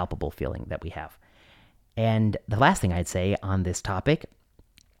feeling that we have. And the last thing I'd say on this topic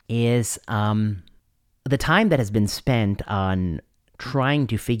is the time that has been spent on trying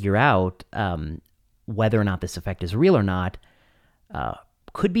to figure out whether or not this effect is real or not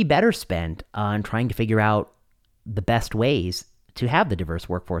could be better spent on trying to figure out the best ways to have the diverse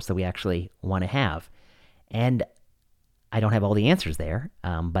workforce that we actually want to have. And I don't have all the answers there,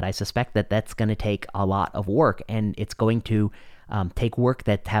 but I suspect that that's going to take a lot of work, and it's going to take work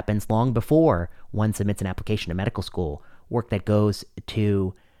that happens long before one submits an application to medical school, work that goes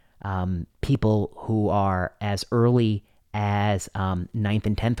to people who are as early as 9th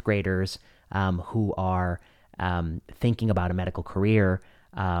and 10th graders who are thinking about a medical career,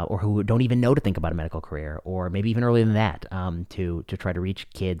 or who don't even know to think about a medical career, or maybe even earlier than that, to try to reach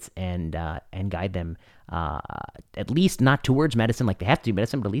kids and guide them, at least not towards medicine like they have to do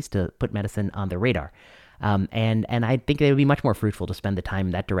medicine, but at least to put medicine on their radar. And I think it would be much more fruitful to spend the time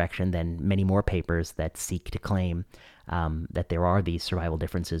in that direction than many more papers that seek to claim that there are these survival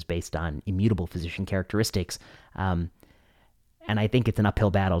differences based on immutable physician characteristics. And I think it's an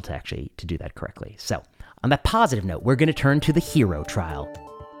uphill battle to do that correctly. So on that positive note, we're going to turn to the HERO trial.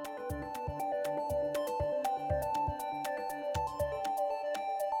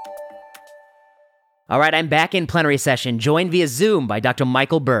 All right, I'm back in plenary session, joined via Zoom by Dr.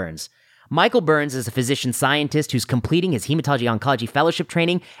 Michael Burns. Michael Burns is a physician scientist who's completing his hematology-oncology fellowship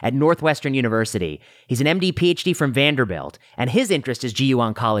training at Northwestern University. He's an MD, PhD from Vanderbilt, and his interest is GU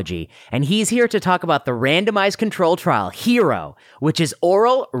oncology. And he's here to talk about the randomized control trial, HERO, which is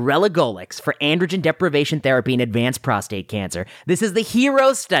oral relugolix for androgen deprivation therapy in advanced prostate cancer. This is the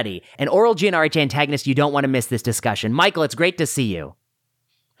HERO study, an oral GnRH antagonist. You don't want to miss this discussion. Michael, it's great to see you.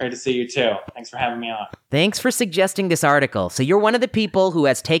 Great to see you too. Thanks for having me on. Thanks for suggesting this article. So you're one of the people who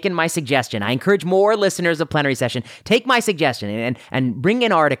has taken my suggestion. I encourage more listeners of Plenary Session, take my suggestion and bring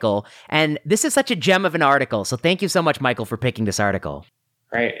an article. And this is such a gem of an article. So thank you so much, Michael, for picking this article.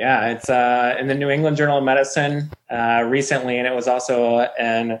 Great. Yeah, it's in the New England Journal of Medicine recently, and it was also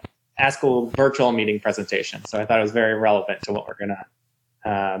an ASCO virtual meeting presentation. So I thought it was very relevant to what we're going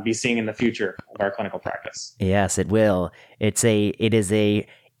to be seeing in the future of our clinical practice. Yes, it will. It is a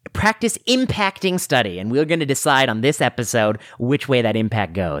practice impacting study, and we're going to decide on this episode which way that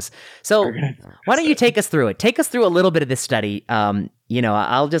impact goes. So why don't you take us through it? Take us through a little bit of this study. I'll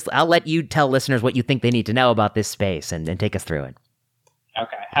let you tell listeners what you think they need to know about this space and take us through it.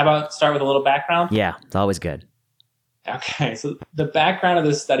 Okay. How about start with a little background? Yeah, it's always good. Okay. So the background of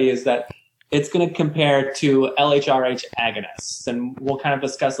this study is that it's going to compare to LHRH agonists, and we'll kind of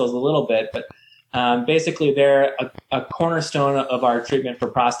discuss those a little bit, but basically, they're a cornerstone of our treatment for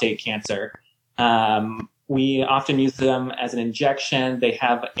prostate cancer. We often use them as an injection. They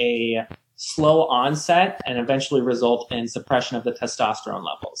have a slow onset and eventually result in suppression of the testosterone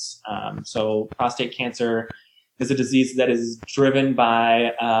levels. So prostate cancer is a disease that is driven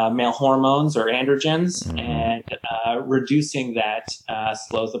by male hormones or androgens, and reducing that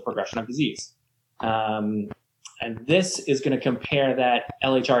slows the progression of disease. And this is going to compare that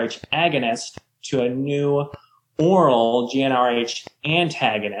LHRH agonist to a new oral GnRH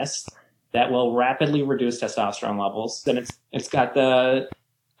antagonist that will rapidly reduce testosterone levels. Then it's got the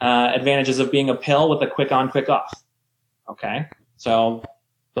advantages of being a pill with a quick on, quick off. Okay, so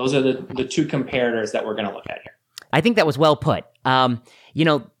those are the two comparators that we're going to look at here. I think that was well put.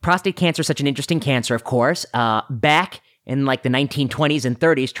 Prostate cancer is such an interesting cancer, of course. Back in like the 1920s and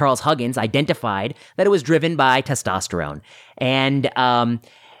 30s, Charles Huggins identified that it was driven by testosterone. And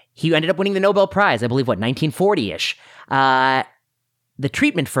he ended up winning the Nobel Prize, I believe, 1940-ish. The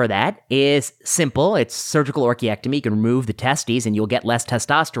treatment for that is simple. It's surgical orchiectomy. You can remove the testes and you'll get less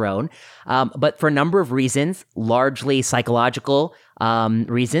testosterone. But for a number of reasons, largely psychological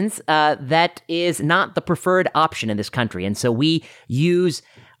reasons, that is not the preferred option in this country. And so we use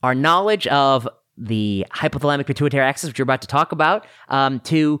our knowledge of the hypothalamic pituitary axis, which you're about to talk about,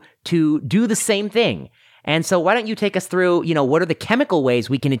 to do the same thing. And so why don't you take us through, what are the chemical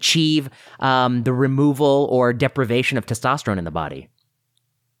ways we can achieve the removal or deprivation of testosterone in the body?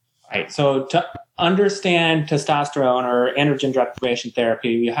 Right. So to understand testosterone or androgen deprivation therapy,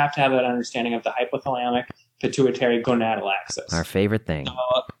 you have to have an understanding of the hypothalamic pituitary gonadal axis. Our favorite thing. So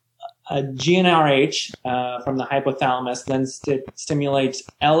a GnRH from the hypothalamus then stimulates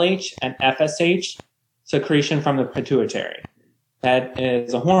LH and FSH secretion from the pituitary. That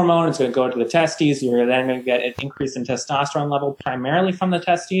is a hormone. It's going to go to the testes. You're then going to get an increase in testosterone level primarily from the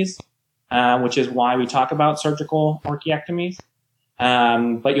testes, which is why we talk about surgical orchiectomies.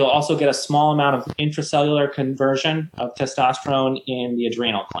 But you'll also get a small amount of intracellular conversion of testosterone in the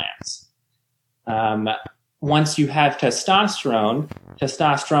adrenal glands. Once you have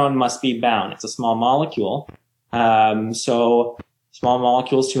testosterone must be bound. It's a small molecule. So small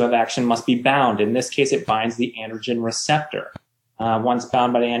molecules to have action must be bound. In this case, it binds the androgen receptor. Once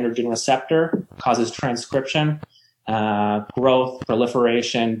bound by the androgen receptor, causes transcription, growth,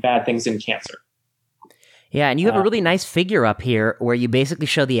 proliferation, bad things in cancer. Yeah, and you have a really nice figure up here where you basically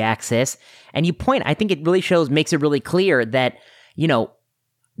show the axis, and you point, I think it really makes it really clear that,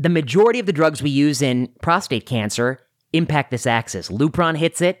 the majority of the drugs we use in prostate cancer impact this axis. Lupron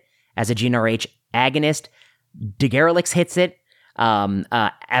hits it as a GnRH agonist. Degarelix hits it.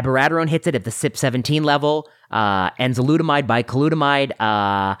 Abiraterone hits it at the CYP17 level. Enzalutamide,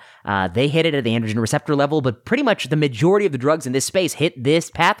 bicalutamide, they hit it at the androgen receptor level, but pretty much the majority of the drugs in this space hit this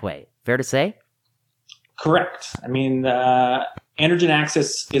pathway. Fair to say? Correct. I mean, androgen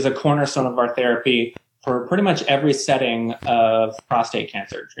axis is a cornerstone of our therapy for pretty much every setting of prostate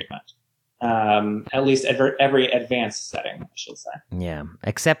cancer treatment. At least every advanced setting, I should say. Yeah,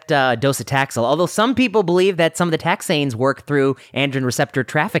 except docetaxel. Although some people believe that some of the taxanes work through androgen receptor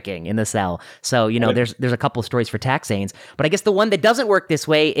trafficking in the cell. So, there's a couple of stories for taxanes. But I guess the one that doesn't work this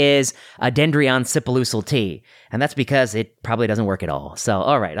way is Dendreon Sipuleucel T. And that's because it probably doesn't work at all. So,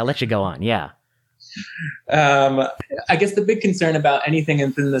 all right, I'll let you go on. Yeah. I guess the big concern about anything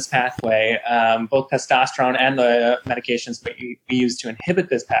in this pathway, both testosterone and the medications that we use to inhibit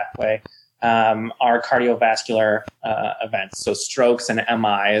this pathway, are cardiovascular events, so strokes and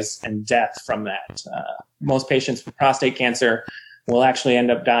MIs and death from that. Most patients with prostate cancer will actually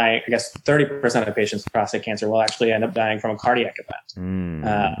end up dying. I guess 30% of patients with prostate cancer will actually end up dying from a cardiac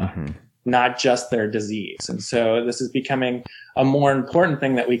event, not just their disease. And so this is becoming a more important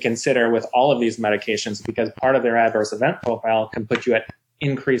thing that we consider with all of these medications, because part of their adverse event profile can put you at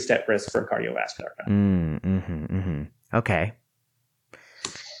increased at risk for cardiovascular event. Okay.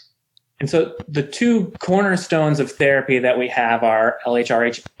 And so the two cornerstones of therapy that we have are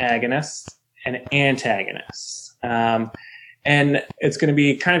LHRH agonists and antagonists. And it's going to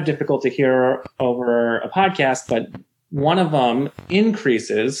be kind of difficult to hear over a podcast, but one of them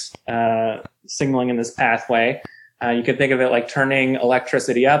increases signaling in this pathway. You could think of it like turning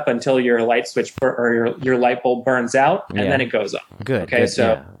electricity up until your light switch or your light bulb burns out, and then it goes up. Good. Okay,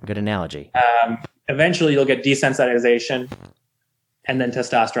 good analogy. Eventually you'll get desensitization, and then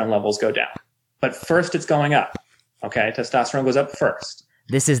testosterone levels go down. But first it's going up. Okay, testosterone goes up first.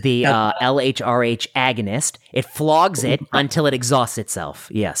 This is the LHRH agonist. It flogs it until it exhausts itself.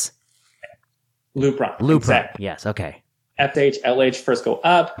 Yes. Lupron. Exactly. Yes, okay. FH, LH first go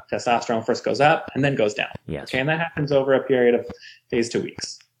up, testosterone first goes up, and then goes down. Yes. Okay, and that happens over a period of days to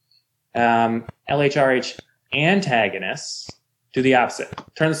weeks. LHRH antagonists do the opposite.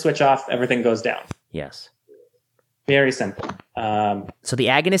 Turn the switch off, everything goes down. Yes. Very simple. So the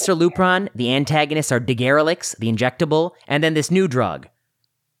agonists are Lupron, the antagonists are Degarelix, the injectable, and then this new drug,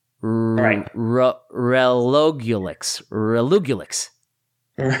 Right. Relugulix.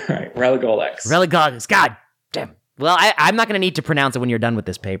 Right, Relugolix. Relugolix. God damn. Well, I'm not going to need to pronounce it when you're done with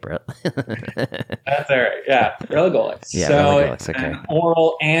this paper. That's all right. Yeah, Relugolix. Yeah, so Relugolix, okay. An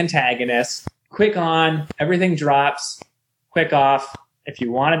oral antagonist, quick on, everything drops, quick off. If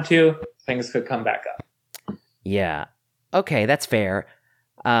you wanted to, things could come back up. Yeah. Okay, that's fair.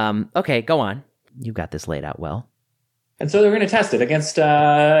 Okay, go on. You got this laid out well. And so they're going to test it against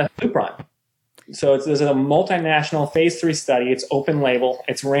Lupron. So there's a multinational phase 3 study. It's open label.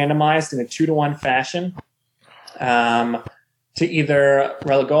 It's randomized in a 2-to-1 fashion to either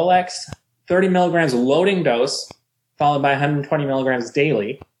Relugolix, 30 milligrams loading dose, followed by 120 milligrams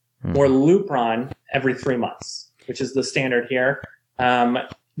daily, or Lupron every 3 months, which is the standard here.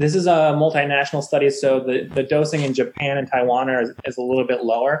 This is a multinational study, so the dosing in Japan and Taiwan is a little bit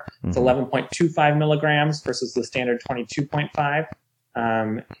lower. It's 11.25 milligrams versus the standard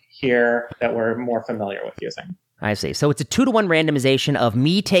 22.5 here that we're more familiar with using. I see. So it's a 2-to-1 randomization of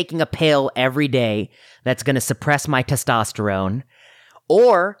me taking a pill every day that's going to suppress my testosterone,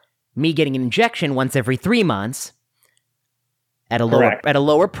 or me getting an injection once every 3 months at a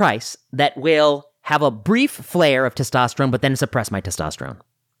lower price that will have a brief flare of testosterone, but then suppress my testosterone.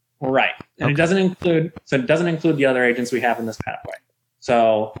 Right. And it doesn't include the other agents we have in this pathway.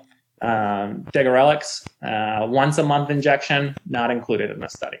 So Degarelix, once a month injection, not included in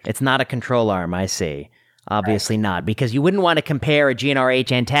this study. It's not a control arm, I see. Obviously not, because you wouldn't want to compare a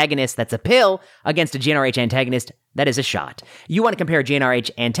GnRH antagonist that's a pill against a GnRH antagonist that is a shot. You want to compare a GnRH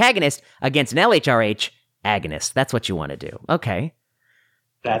antagonist against an LHRH agonist. That's what you want to do. Okay.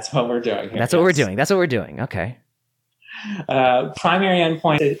 That's what we're doing here. That's what we're doing. Okay. Primary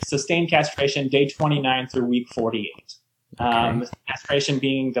endpoint is sustained castration day 29 through week 48. Castration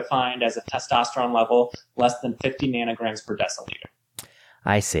being defined as a testosterone level less than 50 nanograms per deciliter.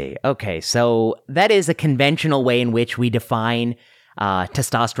 I see. Okay, so that is a conventional way in which we define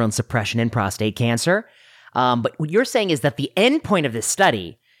testosterone suppression in prostate cancer. But what you're saying is that the endpoint of this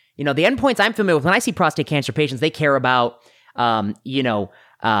study, the endpoints I'm familiar with, when I see prostate cancer patients, they care about,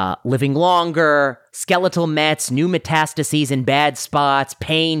 living longer, skeletal mets, new metastases in bad spots,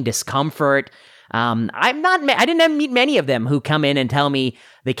 pain, discomfort. I didn't meet many of them who come in and tell me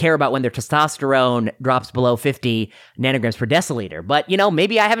they care about when their testosterone drops below 50 nanograms per deciliter. But,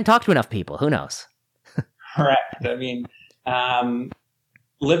 maybe I haven't talked to enough people. Who knows? Correct. I mean,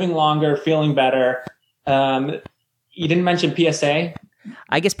 living longer, feeling better. You didn't mention PSA.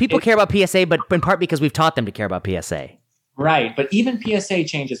 I guess people care about PSA, but in part because we've taught them to care about PSA. Right. But even PSA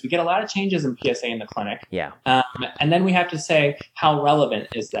changes. We get a lot of changes in PSA in the clinic. Yeah. And then we have to say, how relevant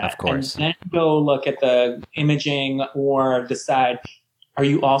is that? Of course. And then go look at the imaging or decide, are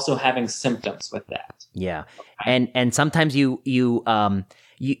you also having symptoms with that? Yeah. And sometimes you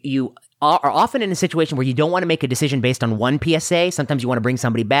are often in a situation where you don't want to make a decision based on one PSA. Sometimes you want to bring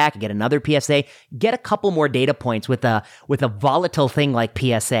somebody back and get another PSA, get a couple more data points with a volatile thing like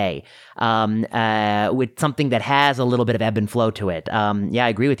PSA, with something that has a little bit of ebb and flow to it. Yeah, I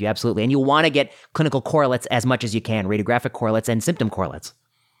agree with you. Absolutely. And you want to get clinical correlates as much as you can, radiographic correlates and symptom correlates.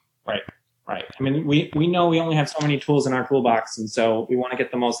 Right. Right. I mean, we know we only have so many tools in our toolbox, and so we want to get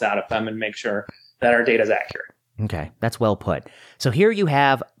the most out of them and make sure that our data is accurate. Okay, that's well put. So here you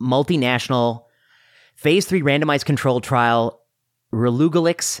have multinational phase 3 randomized controlled trial,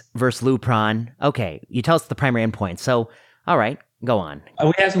 relugolix versus Lupron. Okay, you tell us the primary endpoint. So, all right, go on.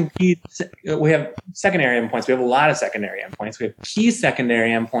 We have secondary endpoints. We have a lot of secondary endpoints. We have key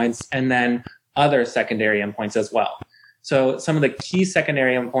secondary endpoints and then other secondary endpoints as well. So some of the key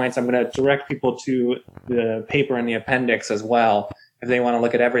secondary endpoints, I'm going to direct people to the paper in the appendix as well, if they want to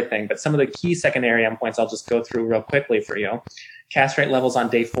look at everything. But some of the key secondary endpoints I'll just go through real quickly for you. Castrate levels on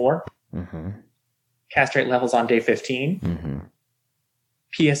day 4. Mm-hmm. Castrate levels on day 15.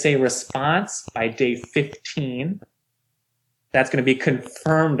 Mm-hmm. PSA response by day 15. That's going to be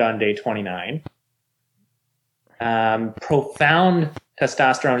confirmed on day 29. Profound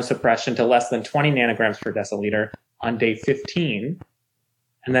testosterone suppression to less than 20 nanograms per deciliter on day 15.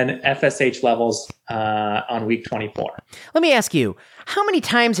 And then FSH levels on week 24. Let me ask you, how many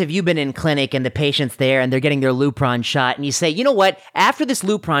times have you been in clinic and the patient's there and they're getting their Lupron shot and you say, you know what, after this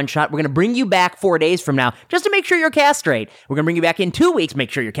Lupron shot, we're going to bring you back 4 days from now just to make sure you're castrate. We're going to bring you back in 2 weeks, make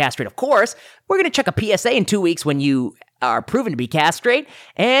sure you're castrate, of course. We're going to check a PSA in 2 weeks when you are proven to be castrate,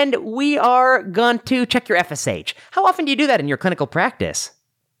 and we are going to check your FSH. How often do you do that in your clinical practice?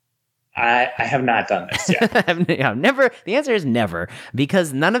 I have not done this yet. Never. The answer is never,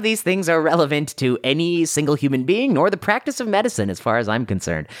 because none of these things are relevant to any single human being, nor the practice of medicine, as far as I'm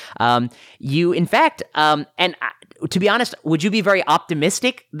concerned. In fact, to be honest, would you be very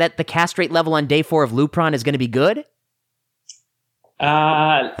optimistic that the castrate level on day 4 of Lupron is going to be good?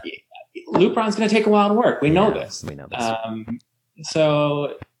 Lupron's going to take a while to work. We know this. We know this.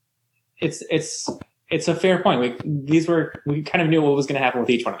 So it's a fair point. We kind of knew what was going to happen with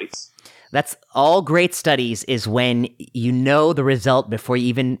each one of these. That's all great studies, is when you know the result before you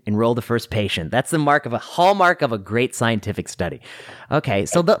even enroll the first patient. That's the hallmark of a great scientific study. Okay,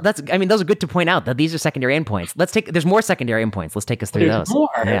 so those are good to point out that these are secondary endpoints. There's more secondary endpoints. Let's take us through those. More.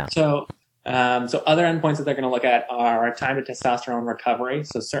 Yeah. So other endpoints that they're going to look at are time to testosterone recovery.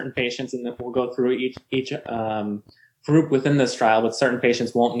 So certain patients, and we'll go through each group within this trial, but certain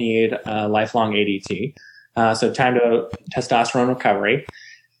patients won't need lifelong ADT. So time to testosterone recovery.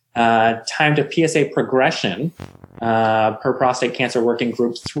 Time to PSA progression per prostate cancer working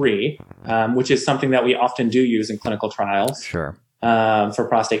group 3, which is something that we often do use in clinical trials. Sure. For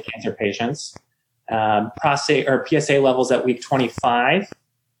prostate cancer patients. Prostate or PSA levels at week 25.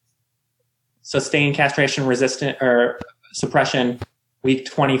 Sustained castration resistant or suppression week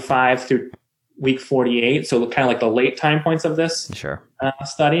 25 through week 48. So kind of like the late time points of this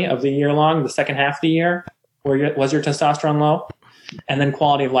study of the year long, the second half of the year, where was your testosterone low? And then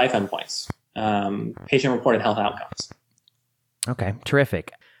quality of life endpoints, patient-reported health outcomes. Okay,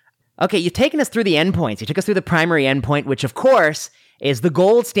 terrific. Okay, you've taken us through the endpoints. You took us through the primary endpoint, which, of course, is the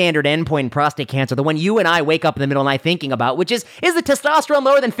gold standard endpoint in prostate cancer, the one you and I wake up in the middle of the night thinking about, which is the testosterone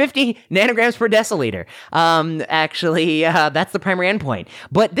lower than 50 nanograms per deciliter? That's the primary endpoint.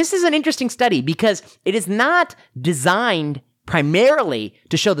 But this is an interesting study because it is not designed primarily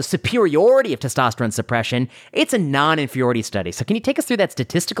to show the superiority of testosterone suppression. It's a non-inferiority study. So can you take us through that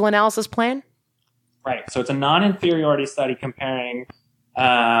statistical analysis plan? Right. So it's a non-inferiority study comparing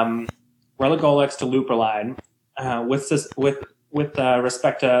relugolix to leuprolide with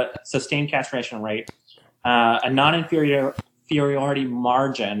respect to sustained castration rate, a non-inferiority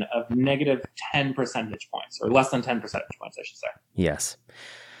margin of negative 10 percentage points, or less than 10 percentage points, I should say. Yes.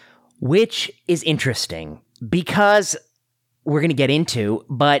 Which is interesting because we're going to get into,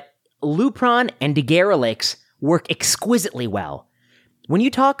 but Lupron and Degarelix work exquisitely well. When you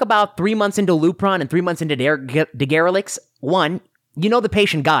talk about 3 months into Lupron and 3 months into Degarelix, one, you know the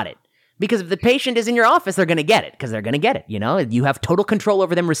patient got it. Because if the patient is in your office, they're going to get it, because they're going to get it. You know, you have total control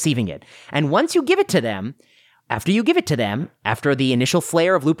over them receiving it. And once you give it to them, after the initial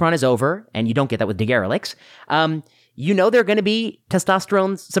flare of Lupron is over, and you don't get that with Degarelix, you know they're going to be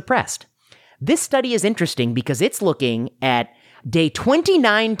testosterone suppressed. This study is interesting because it's looking at day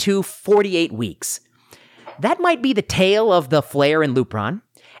 29 to 48 weeks. That might be the tail of the flare in Lupron,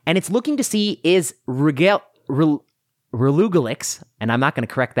 and it's looking to see is Relugolix, and I'm not going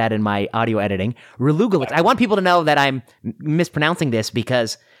to correct that in my audio editing, Relugolix. I want people to know that I'm mispronouncing this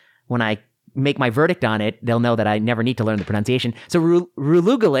because when I make my verdict on it, they'll know that I never need to learn the pronunciation. So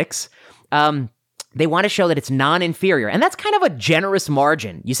Relugolix, they want to show that it's non-inferior, and that's kind of a generous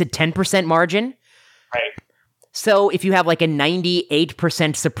margin. You said 10% margin? Right. So if you have like a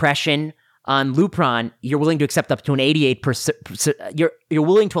 98% suppression on Lupron, you're willing to accept up to an 88%. You're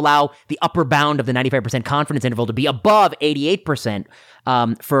willing to allow the upper bound of the 95% confidence interval to be above 88%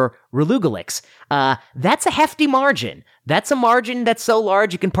 for Relugolix. That's a hefty margin. That's a margin that's so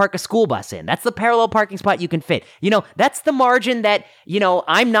large you can park a school bus in. That's the parallel parking spot you can fit. That's the margin that,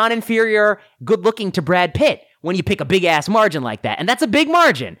 I'm non-inferior, good-looking to Brad Pitt when you pick a big-ass margin like that. And that's a big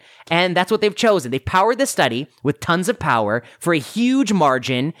margin. And that's what they've chosen. They've powered this study with tons of power for a huge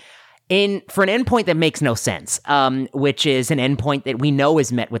margin for an endpoint that makes no sense, which is an endpoint that we know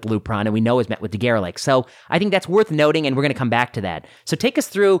is met with Lupron and we know is met with Degarelix. So I think that's worth noting, and we're going to come back to that. So take us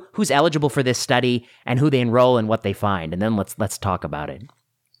through who's eligible for this study and who they enroll and what they find, and then let's talk about it.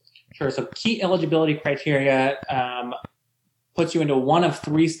 Sure. So key eligibility criteria puts you into one of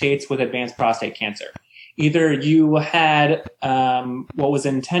three states with advanced prostate cancer. Either you had what was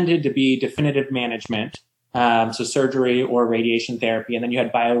intended to be definitive management, so surgery or radiation therapy, and then you had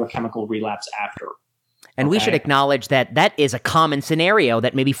biochemical relapse after. And we should acknowledge that is a common scenario,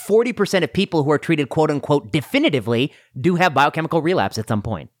 that maybe 40% of people who are treated quote-unquote definitively do have biochemical relapse at some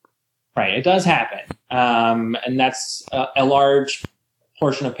point. Right, it does happen. And that's a large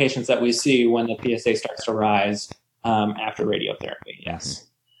portion of patients that we see when the PSA starts to rise after radiotherapy, yes.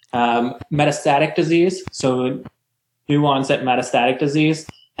 Metastatic disease, so new onset metastatic disease,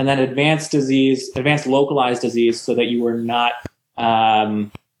 and then advanced localized disease, so that you were not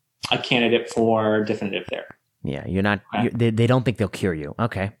a candidate for definitive therapy. Yeah, you're not. They don't think they'll cure you.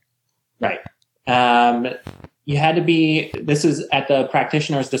 Okay. Right. You had to be. This is at the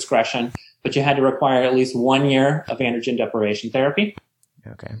practitioner's discretion, but you had to require at least 1 year of androgen deprivation therapy.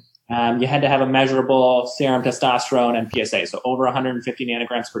 Okay. You had to have a measurable serum testosterone and PSA, so over 150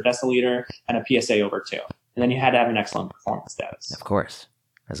 nanograms per deciliter, and a PSA over 2. And then you had to have an excellent performance status. Of course,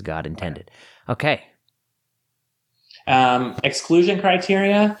 as God intended. Okay. Exclusion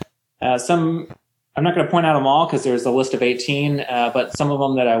criteria. I'm not going to point out them all because there's a list of 18, but some of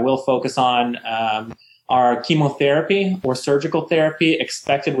them that I will focus on are chemotherapy or surgical therapy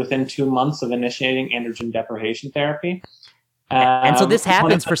expected within 2 months of initiating androgen deprivation therapy. And so this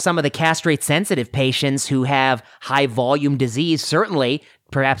happens for some of the castrate-sensitive patients who have high-volume disease, certainly,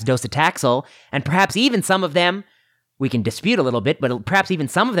 perhaps docetaxel, and perhaps even some of them, we can dispute a little bit, but perhaps even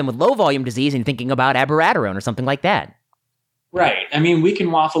some of them with low-volume disease and thinking about abiraterone or something like that. Right. I mean, we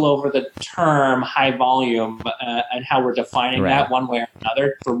can waffle over the term high volume and how we're defining that one way or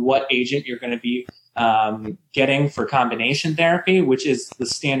another for what agent you're going to be getting for combination therapy, which is the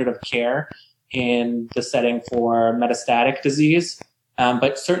standard of care in the setting for metastatic disease.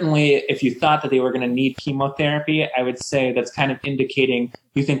 But certainly, if you thought that they were going to need chemotherapy, I would say that's kind of indicating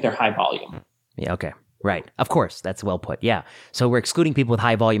you think they're high volume. Yeah, okay. Right. Of course. That's well put. Yeah. So we're excluding people with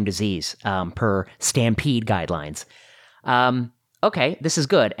high volume disease per Stampede guidelines. Okay, this is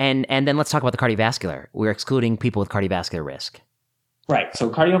good. And then let's talk about the cardiovascular. We're excluding people with cardiovascular risk. Right. So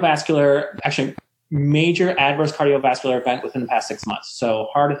cardiovascular, actually, major adverse cardiovascular event within the past 6 months. So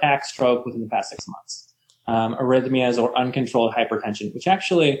heart attack, stroke within the past 6 months. Arrhythmias or uncontrolled hypertension, which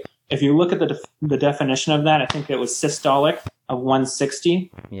actually, if you look at the definition of that, I think it was systolic of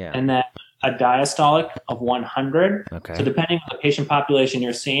 160, and then a diastolic of 100. Okay. So depending on the patient population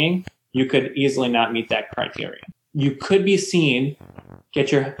you're seeing, you could easily not meet that criteria. You could be seen,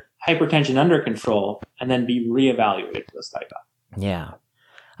 get your hypertension under control, and then be reevaluated for this type of. Yeah.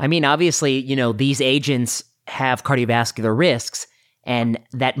 I mean, obviously, these agents have cardiovascular risks, and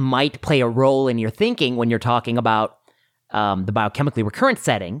that might play a role in your thinking when you're talking about the biochemically recurrent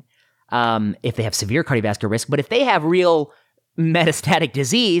setting, if they have severe cardiovascular risk. But if they have real metastatic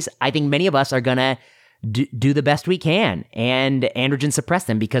disease, I think many of us are going to do the best we can and androgen suppress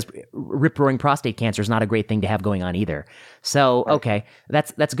them, because rip-roaring prostate cancer is not a great thing to have going on either. So, okay,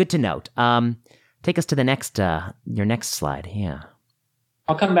 that's good to note. Take us to the next, your next slide. Yeah.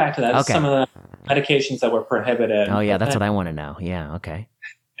 I'll come back to that. Okay. Some of the medications that were prohibited. Oh yeah, that's what I want to know. Yeah, okay.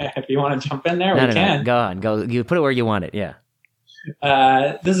 If you want to jump in there, we can. No, go on. Go. You put it where you want it. Yeah.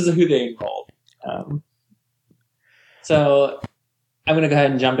 This is who they enrolled. So I'm going to go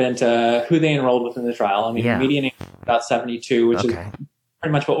ahead and jump into who they enrolled within the trial. I mean, median age is about 72, which is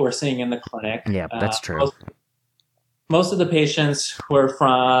pretty much what we're seeing in the clinic. Yeah, that's true. Most of the patients were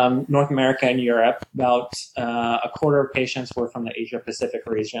from North America and Europe. About a quarter of patients were from the Asia Pacific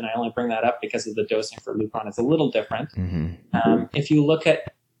region. I only bring that up because of the dosing for Lupron is a little different. If you look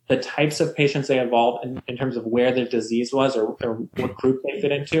at the types of patients they involved in terms of where their disease was or what group they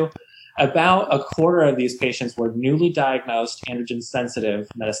fit into, about a quarter of these patients were newly diagnosed androgen-sensitive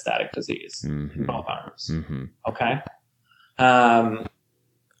metastatic disease in both arms. Okay?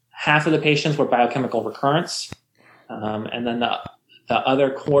 Half of the patients were biochemical recurrence. And then the other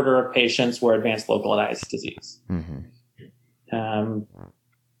quarter of patients were advanced localized disease.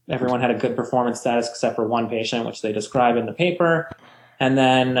 Everyone had a good performance status except for one patient, which they describe in the paper. And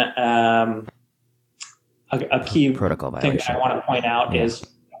then a key protocol thing that I want to point out is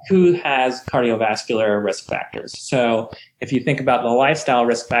who has cardiovascular risk factors. So if you think about the lifestyle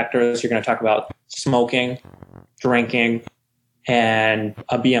risk factors, you're going to talk about smoking, drinking, and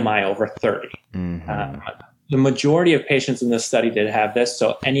a BMI over 30. The majority of patients in this study did have this,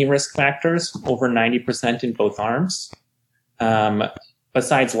 so any risk factors, over 90% in both arms.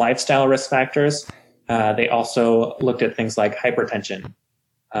 Besides lifestyle risk factors, they also looked at things like hypertension,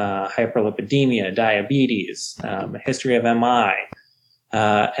 hyperlipidemia, diabetes, a history of MI.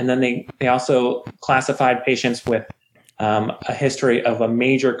 And then they also classified patients with a history of a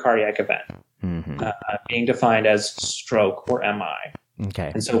major cardiac event, being defined as stroke or MI.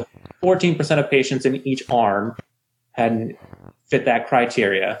 Okay. And so 14% of patients in each arm had fit that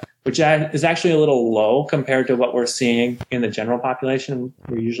criteria, which is actually a little low compared to what we're seeing in the general population.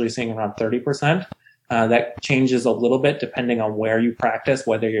 We're usually seeing around 30%. That changes a little bit depending on where you practice,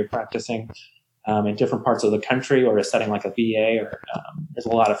 whether you're practicing in different parts of the country or a setting like a VA, or there's a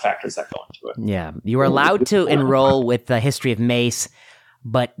lot of factors that go into it. Yeah. You were allowed to enroll with the history of MACE,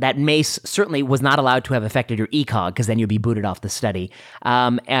 but that MACE certainly was not allowed to have affected your ECOG, because then you'd be booted off the study.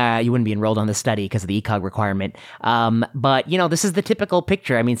 You wouldn't be enrolled on the study because of the ECOG requirement. But, this is the typical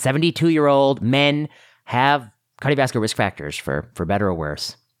picture. I mean, 72-year-old men have cardiovascular risk factors for better or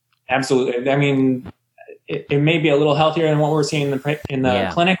worse. Absolutely. I mean, it may be a little healthier than what we're seeing in the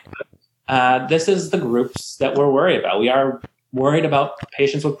clinic. But, this is the groups that we're worried about. We are worried about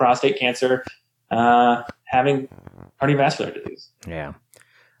patients with prostate cancer having cardiovascular disease. Yeah.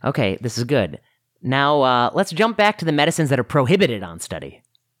 Okay, this is good. Now, let's jump back to the medicines that are prohibited on study.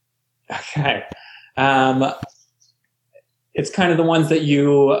 Okay. It's kind of the ones that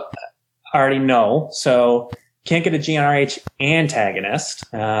you already know. So, can't get a GnRH antagonist.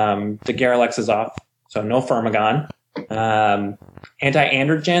 Degarelix is off, so no Firmagon.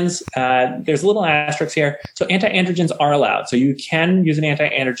 Anti-androgens, there's a little asterisk here. So, anti-androgens are allowed. So, you can use an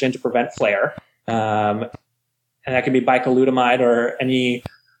anti-androgen to prevent flare. And that could be bicalutamide or any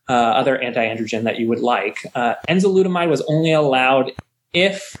other anti-androgen that you would like. Enzalutamide was only allowed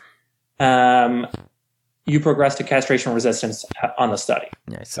if you progress to castration resistance on the study.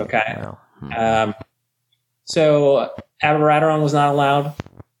 Nice. Okay. Wow. So abiraterone was not allowed.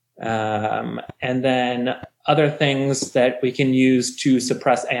 And then other things that we can use to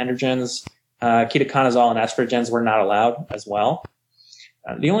suppress androgens, ketoconazole and estrogens were not allowed as well.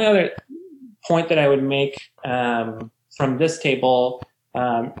 The only other point that I would make from this table,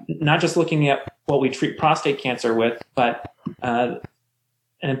 not just looking at what we treat prostate cancer with, but an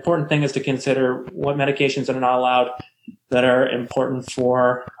important thing is to consider what medications are not allowed that are important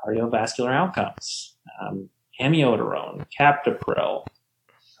for cardiovascular outcomes. Amiodarone, captopril,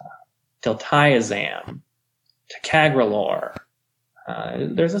 diltiazem, ticagrelor.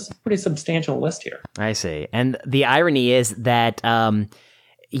 There's a pretty substantial list here. I see. And the irony is that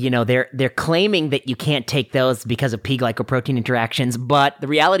they're claiming that you can't take those because of P-glycoprotein interactions, but the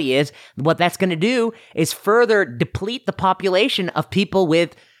reality is what that's going to do is further deplete the population of people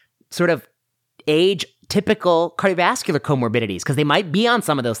with sort of age-typical cardiovascular comorbidities, because they might be on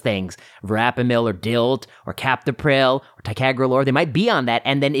some of those things, verapamil or DILT or captopril or ticagrelor. They might be on that,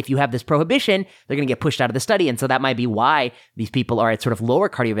 and then if you have this prohibition, they're going to get pushed out of the study, and so that might be why these people are at sort of lower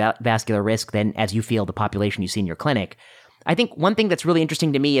cardiovascular risk than, as you feel, the population you see in your clinic. I think one thing that's really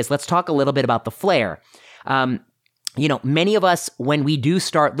interesting to me is let's talk a little bit about the flare. Many of us, when we do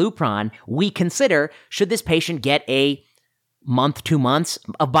start Lupron, we consider, should this patient get a month, 2 months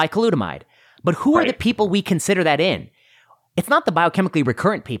of bicalutamide? But who are the people we consider that in? It's not the biochemically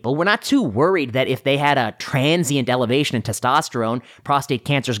recurrent people. We're not too worried that if they had a transient elevation in testosterone, prostate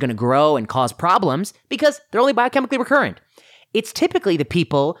cancer is going to grow and cause problems because they're only biochemically recurrent. It's typically the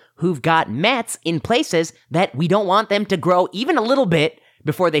people who've got METs in places that we don't want them to grow even a little bit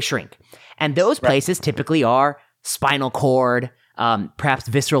before they shrink. And those places typically are spinal cord, perhaps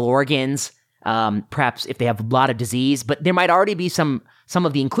visceral organs, perhaps if they have a lot of disease, but there might already be some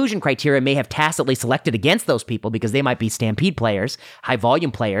of the inclusion criteria may have tacitly selected against those people because they might be stampede players, high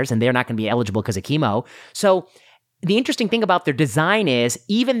volume players, and they're not going to be eligible because of chemo. So the interesting thing about their design is,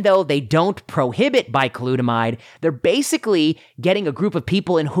 even though they don't prohibit bicalutamide, they're basically getting a group of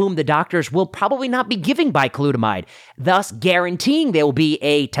people in whom the doctors will probably not be giving bicalutamide, thus guaranteeing there will be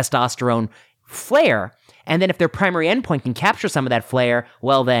a testosterone flare. And then if their primary endpoint can capture some of that flare,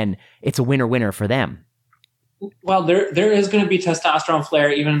 well, then it's a winner-winner for them. Well, there is going to be testosterone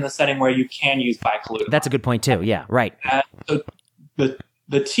flare even in the setting where you can use bicalutamide. That's a good point too. Yeah, right. So the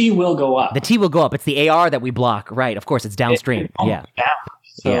T will go up. The T will go up. It's the AR that we block. Right. Of course, it's downstream. It won't be down.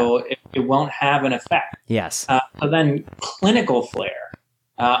 So it won't have an effect. Yes. So then clinical flare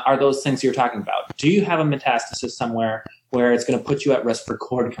are those things you're talking about. Do you have a metastasis somewhere where it's going to put you at risk for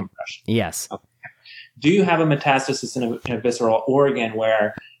cord compression? Yes. Okay. Do you have a metastasis in a visceral organ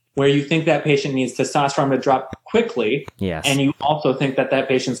where you think that patient needs testosterone to drop quickly, yes, and you also think that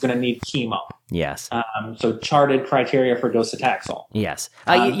patient's going to need chemo? Yes. So charted criteria for docetaxel. Yes.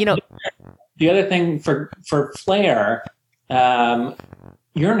 The other thing for flare,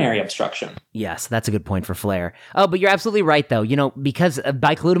 urinary obstruction. Yes, that's a good point for flare. Oh, but you're absolutely right, though. Because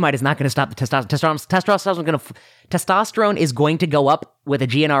bicalutamide is not going to stop the testosterone. Testosterone is going to go up with a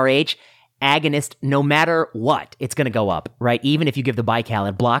GnRH agonist no matter what. It's going to go up, right? Even if you give the bical,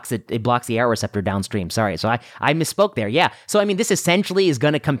 it blocks the AR receptor downstream. Sorry, so I misspoke there. Yeah. So I mean, this essentially is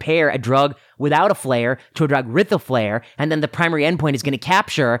going to compare a drug without a flare to a drug with a flare, and then the primary endpoint is going to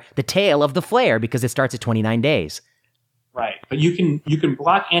capture the tail of the flare because it starts at 29 days. Right, but you can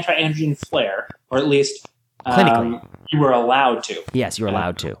block anti-androgen flare, or at least clinically you were allowed to. Yes, you're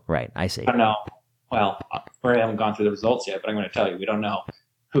allowed to. Right, I see. I don't know. Well, we haven't gone through the results yet, but I'm going to tell you, we don't know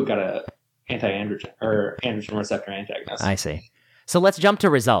who got a anti-androgen or androgen receptor antagonist. I see. So let's jump to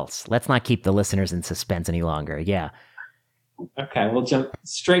results. Let's not keep the listeners in suspense any longer. Yeah. Okay, we'll jump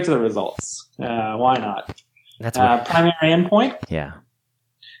straight to the results. Why not? That's primary endpoint. Yeah.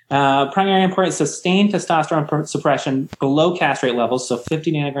 Primary endpoint: sustained testosterone suppression below castrate levels, so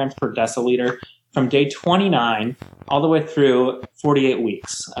 50 nanograms per deciliter from day 29 all the way through 48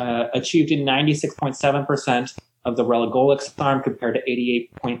 weeks. Achieved in 96.7% of the relagolix arm compared to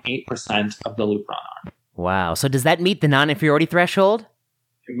 88.8% of the Lupron arm. Wow. So does that meet the non-inferiority threshold?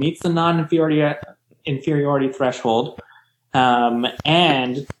 It meets the non-inferiority threshold.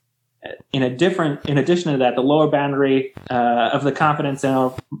 And in addition to that, the lower boundary of the confidence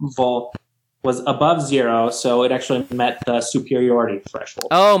interval was above 0, so it actually met the superiority threshold.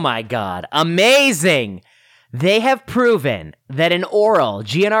 Oh my God. Amazing. They have proven that an oral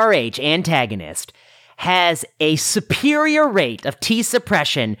GnRH antagonist has a superior rate of T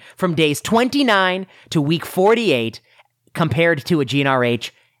suppression from days 29 to week 48 compared to a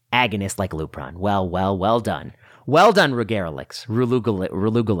GnRH agonist like Lupron. Well done. Well done, relagolix.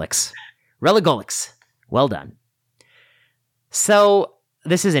 Well done. So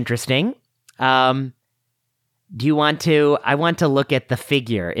this is interesting. I want to look at the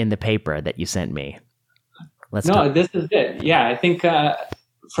figure in the paper that you sent me. This is it. Yeah, I think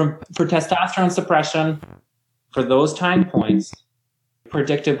for testosterone suppression, for those time points,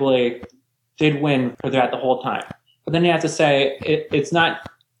 predictably did win throughout the whole time. But then you have to say it's not.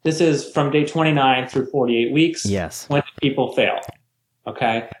 This is from day 29 through 48 weeks. Yes. When did people fail?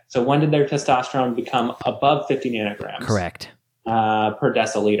 Okay. So when did their testosterone become above 50 nanograms? Correct. Per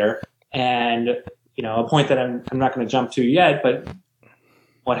deciliter. And, a point that I'm not going to jump to yet, but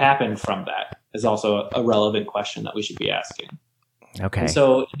what happened from that is also a relevant question that we should be asking. Okay. And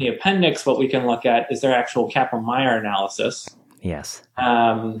so in the appendix, what we can look at is their actual Kaplan-Meier analysis. Yes.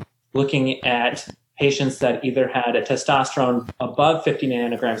 Looking at patients that either had a testosterone above 50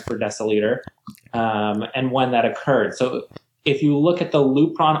 nanograms per deciliter and when that occurred. So if you look at the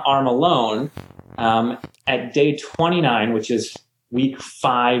Lupron arm alone, at day 29, which is week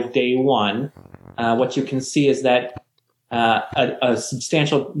 5, day 1, what you can see is that a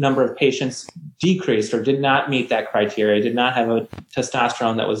substantial number of patients decreased or did not meet that criteria, did not have a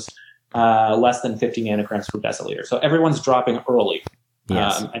testosterone that was less than 50 nanograms per deciliter. So everyone's dropping early.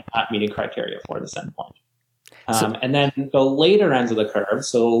 Yes. And not meeting criteria for this endpoint. And then the later ends of the curve,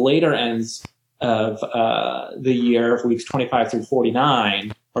 so later ends of the year, of weeks 25 through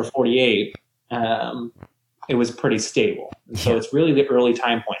 49 or 48, it was pretty stable. And so it's really the early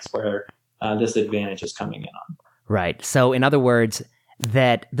time points where this advantage is coming in on. Right. So in other words,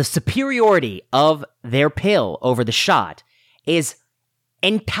 that the superiority of their pill over the shot is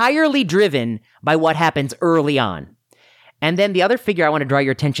entirely driven by what happens early on. And then the other figure I want to draw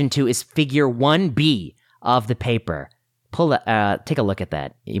your attention to is figure 1B of the paper. take a look at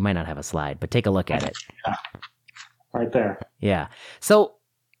that. You might not have a slide, but take a look at it. Right there. Yeah. So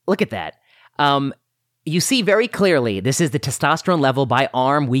look at that. You see very clearly this is the testosterone level by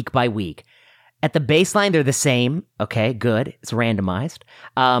arm week by week. At the baseline, they're the same. Okay, good. It's randomized.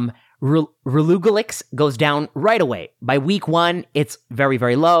 Relugolix goes down right away. By week 1, it's very,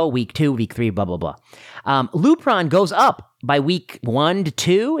 very low. Week 2, week 3, blah, blah, blah. Lupron goes up. By week 1 to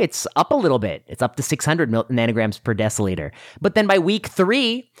 2, it's up a little bit. It's up to 600 nanograms per deciliter. But then by week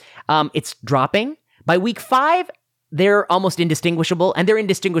 3, it's dropping. By week 5, they're almost indistinguishable, and they're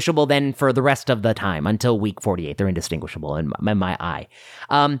indistinguishable then for the rest of the time until week 48. They're indistinguishable in my eye.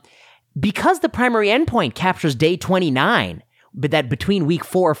 Because the primary endpoint captures day 29, but that between week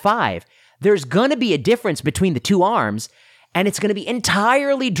 4 or 5, there's going to be a difference between the two arms, and it's going to be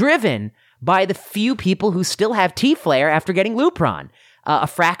entirely driven by the few people who still have T-flare after getting Lupron, a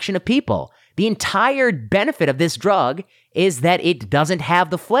fraction of people. The entire benefit of this drug is that it doesn't have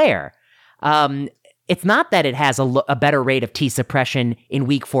the flare. It's not that it has a better rate of T suppression in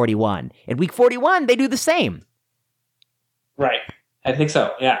week 41. In week 41, they do the same. Right. I think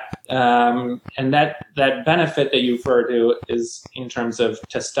so, yeah. And that benefit that you refer to is in terms of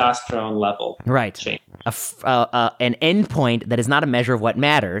testosterone level change. An endpoint that is not a measure of what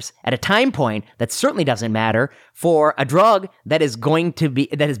matters at a time point that certainly doesn't matter for a drug that is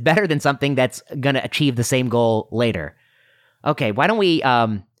better than something that's going to achieve the same goal later. Okay, why don't we?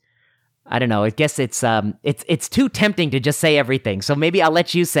 I don't know. I guess it's too tempting to just say everything. So maybe I'll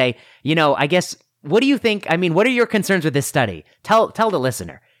let you say. I guess. What do you think? I mean, what are your concerns with this study? Tell the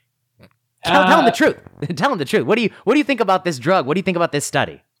listener. Tell them the truth. Tell them the truth. What do you think about this drug? What do you think about this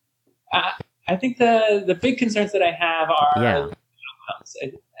study? I think the big concerns that I have are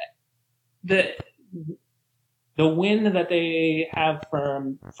the win that they have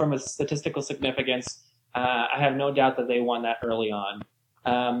from a statistical significance. I have no doubt that they won that early on.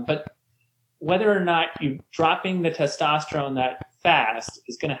 But whether or not you dropping the testosterone that fast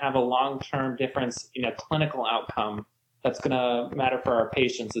is going to have a long-term difference in a clinical outcome that's going to matter for our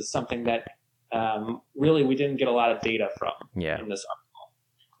patients is something that really we didn't get a lot of data from in this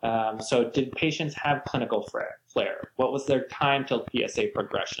article. So did patients have clinical flare? What was their time till PSA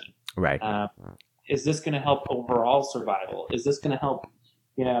progression? Right. Is this going to help overall survival? Is this going to help,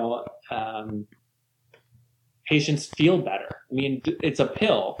 patients feel better? I mean, it's a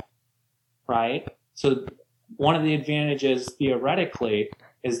pill, right? So one of the advantages theoretically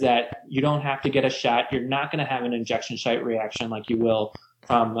is that you don't have to get a shot. You're not going to have an injection site reaction like you will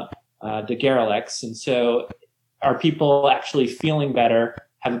from Degarelix. And so are people actually feeling better,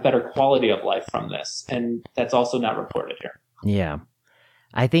 have a better quality of life from this? And that's also not reported here. Yeah.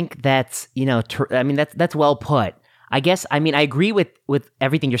 I think that's, that's well put. I guess, I agree with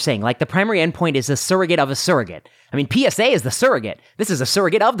everything you're saying. Like the primary endpoint is a surrogate of a surrogate. PSA is the surrogate. This is a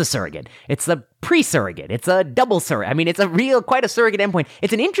surrogate of the surrogate. It's the pre-surrogate. It's a double surrogate. It's quite a surrogate endpoint.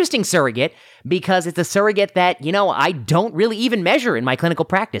 It's an interesting surrogate because it's a surrogate that, I don't really even measure in my clinical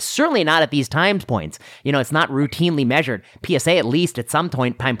practice. Certainly not at these time points. It's not routinely measured. PSA, at least at some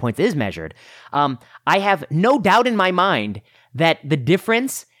time points, is measured. I have no doubt in my mind that the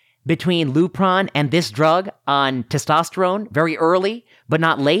difference between Lupron and this drug on testosterone very early, but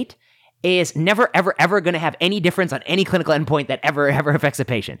not late, is never, ever, ever going to have any difference on any clinical endpoint that ever affects a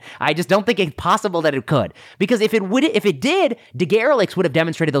patient. I just don't think it's possible that it could. Because if it did, Degarelix would have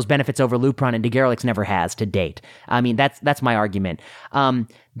demonstrated those benefits over Lupron, and Degarelix never has to date. That's my argument.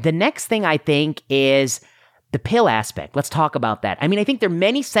 The next thing I think is the pill aspect. Let's talk about that. I think there are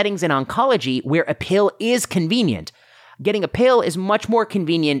many settings in oncology where a pill is convenient. Getting a pill is much more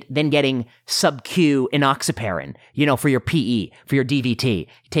convenient than getting sub-Q enoxaparin, for your PE, for your DVT.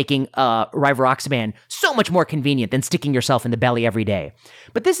 Taking rivaroxaban, so much more convenient than sticking yourself in the belly every day.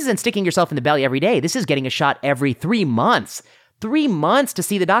 But this isn't sticking yourself in the belly every day. This is getting a shot every 3 months. 3 months to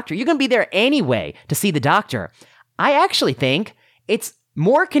see the doctor. You're going to be there anyway to see the doctor. I actually think it's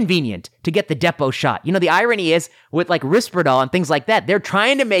more convenient to get the depot shot. The irony is with like Risperdal and things like that, they're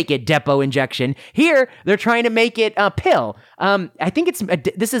trying to make it depot injection. Here, they're trying to make it a pill. I think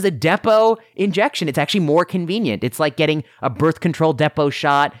this is a depot injection. It's actually more convenient. It's like getting a birth control depot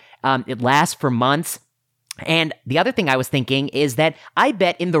shot. It lasts for months. And the other thing I was thinking is that I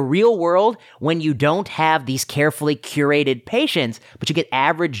bet in the real world, when you don't have these carefully curated patients, but you get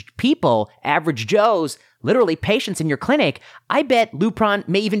average people, average Joes, literally patients in your clinic, I bet Lupron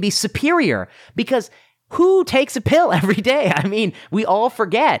may even be superior because who takes a pill every day? I mean, we all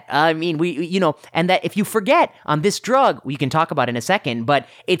forget. I mean, and that if you forget on this drug, we can talk about in a second, but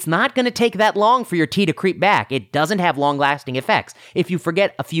it's not going to take that long for your T to creep back. It doesn't have long-lasting effects. If you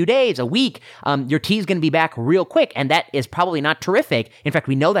forget a few days, a week, your T is going to be back real quick, and that is probably not terrific. In fact,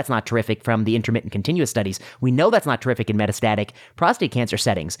 we know that's not terrific from the intermittent continuous studies. We know that's not terrific in metastatic prostate cancer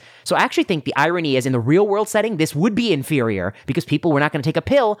settings. So I actually think the irony is in the real-world setting, this would be inferior because people were not going to take a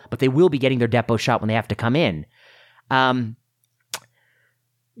pill, but they will be getting their depot shot when they have to come in.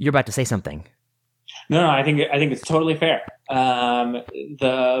 You're about to say something. No, I think it's totally fair.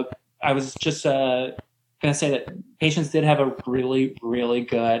 I was just going to say that patients did have a really, really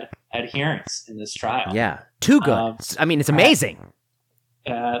good adherence in this trial. Yeah, too good. I mean, it's amazing.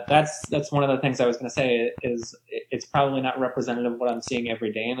 That's one of the things I was going to say is it's probably not representative of what I'm seeing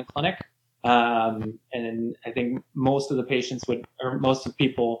every day in the clinic. And I think most of the patients most of the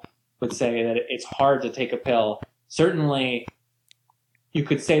people would say that it's hard to take a pill. Certainly, you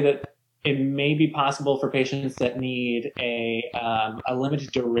could say that it may be possible for patients that need a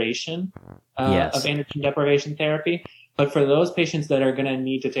limited duration of androgen deprivation therapy. But for those patients that are going to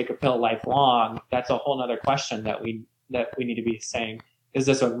need to take a pill lifelong, that's a whole other question that we need to be saying, is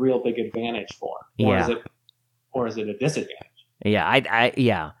this a real big advantage for? Or is it a disadvantage?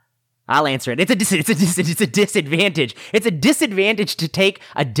 Yeah, I'll answer it. It's a disadvantage. It's a disadvantage to take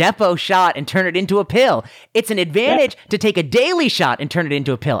a depot shot and turn it into a pill. It's an advantage to take a daily shot and turn it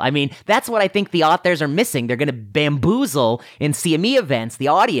into a pill. I mean, that's what I think the authors are missing. They're going to bamboozle in CME events the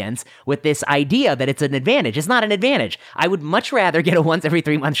audience with this idea that it's an advantage. It's not an advantage. I would much rather get a once every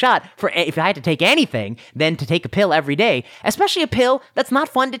 3 month shot if I had to take anything than to take a pill every day, especially a pill that's not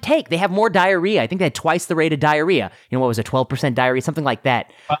fun to take. They have more diarrhea. I think they had twice the rate of diarrhea. What was it, 12% diarrhea, something like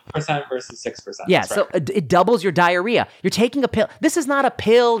that. 5% versus 6%. Yeah, so it doubles your diarrhea. You're taking a pill. This is not a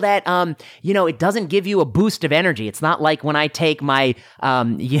pill that, it doesn't give you a boost of energy. It's not like when I take my,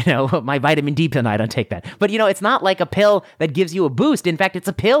 my vitamin D pill. No, I don't take that. But, it's not like a pill that gives you a boost. In fact, it's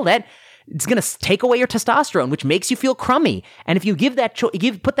a pill that it's going to take away your testosterone, which makes you feel crummy. And if you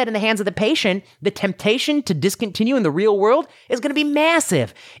put that in the hands of the patient, the temptation to discontinue in the real world is going to be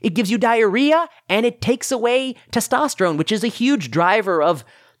massive. It gives you diarrhea and it takes away testosterone, which is a huge driver of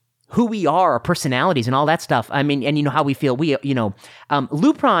who we are, our personalities, and all that stuff. I mean, and how we feel.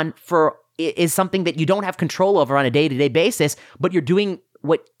 Lupron is something that you don't have control over on a day-to-day basis, but you're doing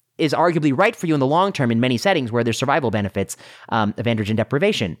what is arguably right for you in the long term in many settings where there's survival benefits of androgen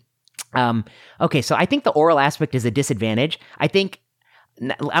deprivation. Okay, so I think the oral aspect is a disadvantage. I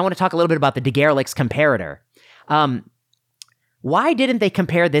want to talk a little bit about the Degarelix comparator. Why didn't they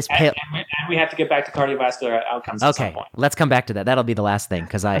compare this pill? And we have to get back to cardiovascular outcomes at some point. Let's come back to that. That'll be the last thing,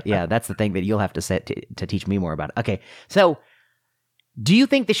 because that's the thing that you'll have to to teach me more about. Okay, so do you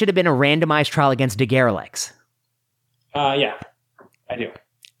think there should have been a randomized trial against Degarelix? Yeah, I do.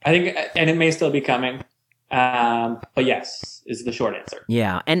 I think, and it may still be coming. But yes, is the short answer.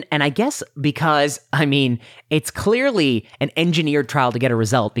 Yeah, and I guess because, it's clearly an engineered trial to get a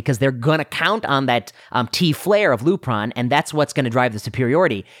result because they're going to count on that T flare of Lupron, and that's what's going to drive the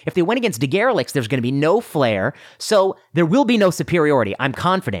superiority. If they went against Degarelix, there's going to be no flare, so there will be no superiority. I'm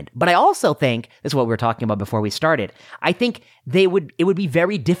confident. But I also think, this is what we were talking about before we started, I think it would be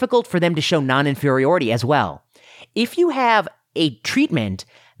very difficult for them to show non-inferiority as well. If you have a treatment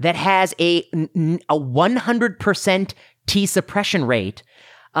that has a 100% T suppression rate,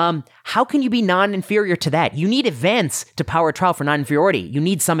 how can you be non-inferior to that? You need events to power a trial for non-inferiority. You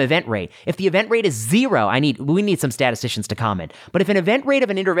need some event rate. If the event rate is 0, we need some statisticians to comment. But if an event rate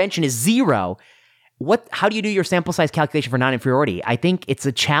of an intervention is 0, how do you do your sample size calculation for non-inferiority? I think it's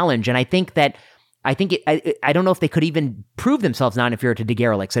a challenge, and I don't know if they could even prove themselves non-inferior to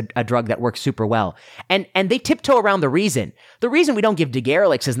Degarelix, a drug that works super well. And they tiptoe around the reason. The reason we don't give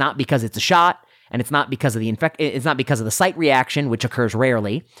Degarelix is not because it's a shot, and it's not because of it's not because of the site reaction, which occurs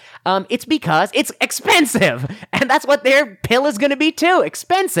rarely. It's because it's expensive, and that's what their pill is going to be too,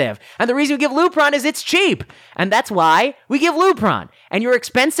 expensive. And the reason we give Lupron is it's cheap, and that's why we give Lupron. And your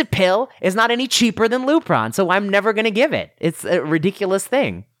expensive pill is not any cheaper than Lupron, so I'm never going to give it. It's a ridiculous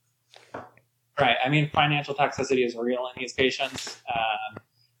thing. Right. Financial toxicity is real in these patients.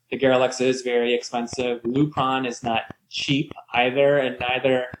 Degarelix is very expensive. Lupron is not cheap either, and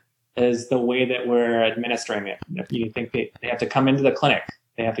neither is the way that we're administering it. You think they have to come into the clinic.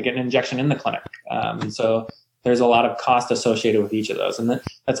 They have to get an injection in the clinic. And so there's a lot of cost associated with each of those. And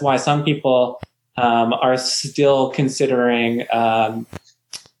that's why some people are still considering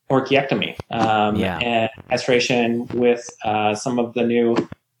orchiectomy and castration with some of the new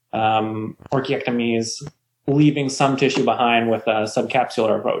orchiectomies leaving some tissue behind with a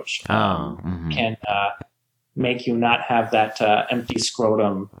subcapsular approach can make you not have that empty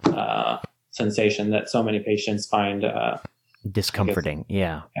scrotum sensation that so many patients find discomforting.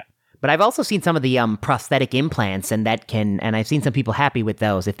 Yeah. But I've also seen some of the prosthetic implants, and I've seen some people happy with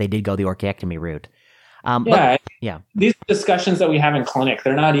those if they did go the orchiectomy route. These discussions that we have in clinic,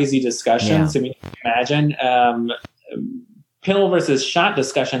 they're not easy discussions. I mean, you can imagine pill versus shot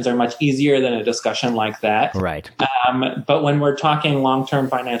discussions are much easier than a discussion like that. Right. But when we're talking long-term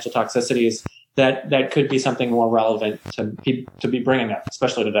financial toxicities, that could be something more relevant to be bringing up,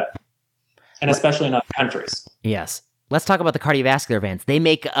 especially today, and especially in other countries. Yes. Let's talk about the cardiovascular events. They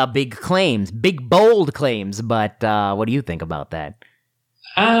make big claims, big, bold claims, but what do you think about that?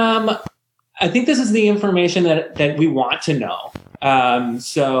 I think this is the information that we want to know.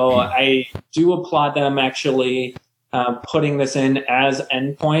 I do applaud them actually putting this in as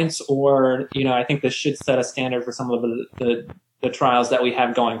endpoints, or, I think this should set a standard for some of the trials that we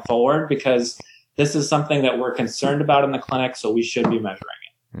have going forward, because this is something that we're concerned about in the clinic, so we should be measuring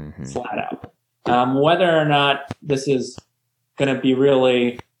it flat out. Whether or not this is going to be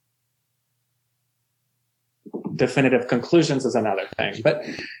really definitive conclusions is another thing. But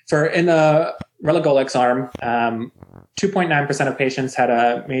in the relugolix arm, 2.9% of patients had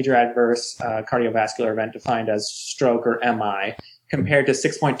a major adverse cardiovascular event defined as stroke or MI, compared to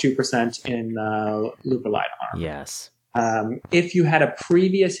 6.2% in leuprolide arm. Yes. If you had a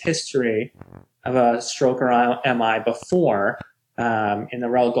previous history of a stroke or MI before, in the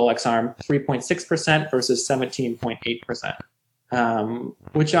relugolix arm, 3.6% versus 17.8%,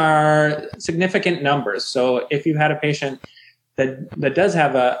 which are significant numbers. So if you've had a patient that does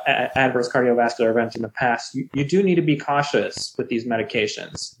have an adverse cardiovascular event in the past, you do need to be cautious with these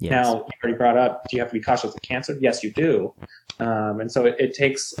medications. Yes. Now, you already brought up, do you have to be cautious with cancer? Yes, you do. And so it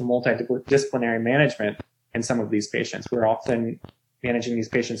takes a multidisciplinary management in some of these patients. We're often managing these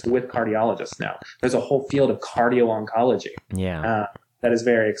patients with cardiologists now. There's a whole field of cardio-oncology that is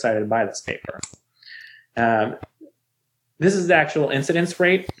very excited by this paper. This is the actual incidence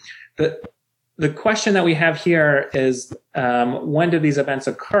rate. The question that we have here is, when do these events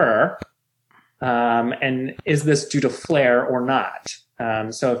occur? And is this due to flare or not?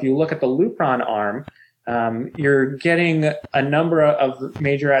 So if you look at the Lupron arm, you're getting a number of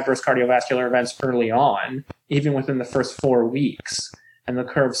major adverse cardiovascular events early on, even within the first 4 weeks, and the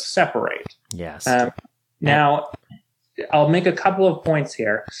curves separate. Yes. Now, I'll make a couple of points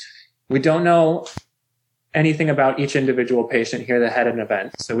here. We don't know anything about each individual patient here that had an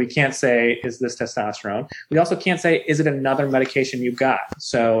event. So we can't say, is this testosterone? We also can't say, is it another medication you got?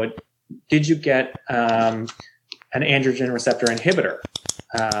 So did you get an androgen receptor inhibitor?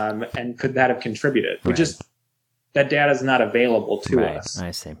 And could that have contributed? Right. That data is not available to us.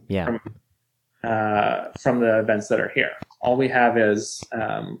 I see. Yeah. From the events that are here. All we have is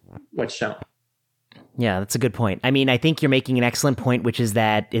what's shown. Yeah, that's a good point. I mean, I think you're making an excellent point, which is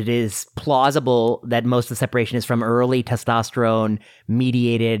that it is plausible that most of the separation is from early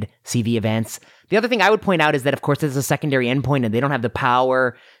testosterone-mediated CV events. The other thing I would point out is that, of course, there's a secondary endpoint, and they don't have the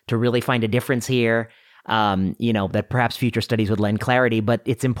power to really find a difference here. That perhaps future studies would lend clarity, but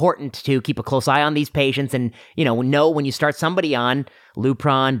it's important to keep a close eye on these patients and, know when you start somebody on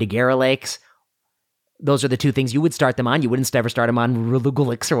Lupron, Degarelix, those are the two things you would start them on. You wouldn't ever start them on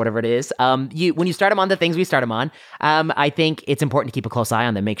relugolix or whatever it is. When you start them on the things we start them on, I think it's important to keep a close eye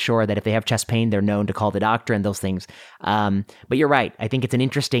on them, make sure that if they have chest pain, they're known to call the doctor and those things. But you're right. I think it's an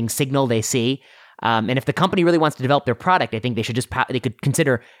interesting signal they see. And if the company really wants to develop their product, I think they should they could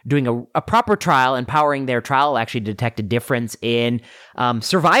consider doing a proper trial and powering their trial actually to detect a difference in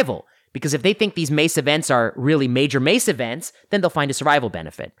survival. Because if they think these MACE events are really major MACE events, then they'll find a survival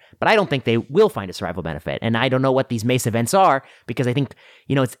benefit. But I don't think they will find a survival benefit. And I don't know what these MACE events are, because I think,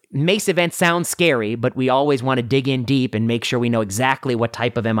 MACE events sound scary, but we always want to dig in deep and make sure we know exactly what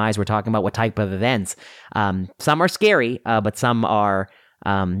type of MIs we're talking about, what type of events. Some are scary, but some are,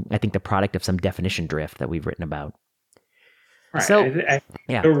 I think, the product of some definition drift that we've written about. Right. So,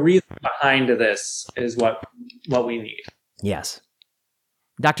 the reason behind this is what we need. Yes.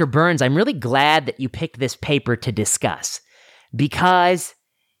 Dr. Burns, I'm really glad that you picked this paper to discuss, because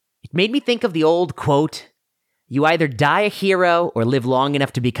it made me think of the old quote, you either die a hero or live long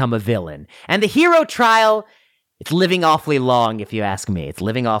enough to become a villain. And the hero trial, it's living awfully long, if you ask me. It's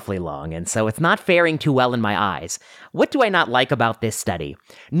living awfully long, and so it's not faring too well in my eyes. What do I not like about this study?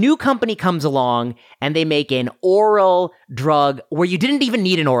 New company comes along, and they make an oral drug where you didn't even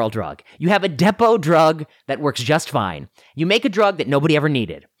need an oral drug. You have a depot drug that works just fine. You make a drug that nobody ever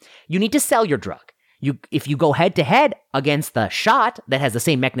needed. You need to sell your drug. If you go head to head against the shot that has the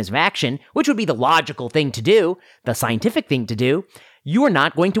same mechanism of action, which would be the logical thing to do, the scientific thing to do, you are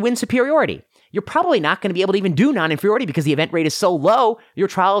not going to win superiority. You're probably not going to be able to even do non-inferiority because the event rate is so low, your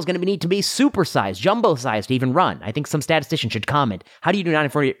trial is going to need to be supersized, jumbo-sized to even run. I think some statistician should comment, how do you do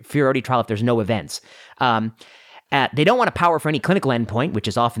non-inferiority trial if there's no events? They don't want to power for any clinical endpoint, which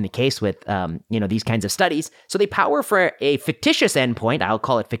is often the case with these kinds of studies. So they power for a fictitious endpoint. I'll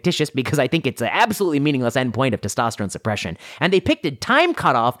call it fictitious because I think it's an absolutely meaningless endpoint of testosterone suppression. And they picked a time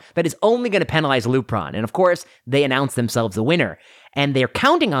cutoff that is only going to penalize Lupron. And of course, they announced themselves the winner. And they're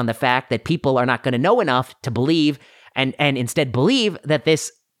counting on the fact that people are not going to know enough to believe and instead believe that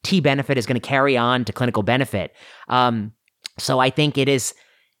this T benefit is going to carry on to clinical benefit. So I think it is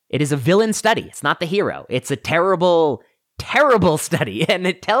a villain study. It's not the hero. It's a terrible, terrible study, and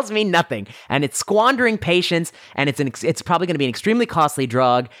it tells me nothing. And it's squandering patients, and it's probably going to be an extremely costly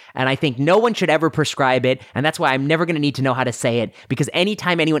drug, and I think no one should ever prescribe it, and that's why I'm never going to need to know how to say it, because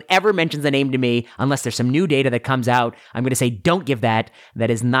anytime anyone ever mentions the name to me, unless there's some new data that comes out, I'm going to say, don't give that.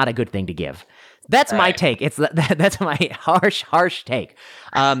 That is not a good thing to give. That's my take. That's my harsh take.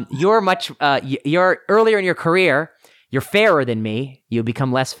 You're earlier in your career. You're fairer than me. You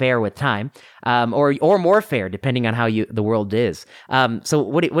become less fair with time, or more fair, depending on how the world is. So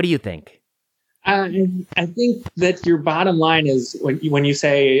what do you think? I think that your bottom line is when you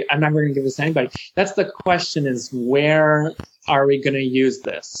say, I'm never going to give this to anybody, that's the question, is where are we going to use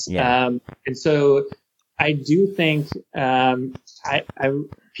this? Yeah. And so I do think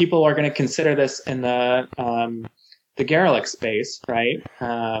people are going to consider this in the Garelic space, right?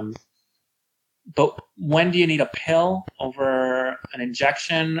 But when do you need a pill over an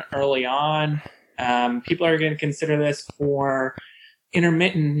injection early on? People are going to consider this for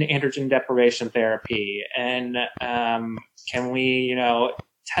intermittent androgen deprivation therapy. And can we,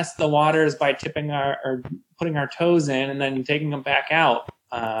 test the waters by tipping or putting our toes in and then taking them back out?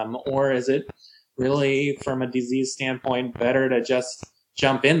 Or is it really, from a disease standpoint, better to just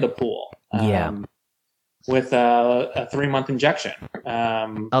jump in the pool? With a 3-month injection.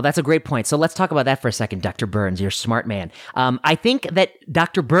 That's a great point. So let's talk about that for a second, Dr. Burns. You're a smart man. I think that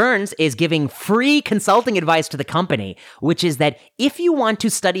Dr. Burns is giving free consulting advice to the company, which is that if you want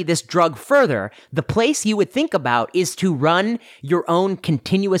to study this drug further, the place you would think about is to run your own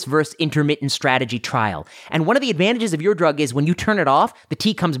continuous versus intermittent strategy trial. And one of the advantages of your drug is when you turn it off, the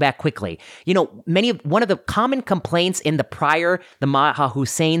T comes back quickly. One of the common complaints in the Maha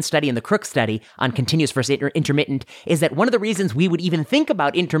Hussein study and the Crook study on continuous versus intermittent is that one of the reasons we would even think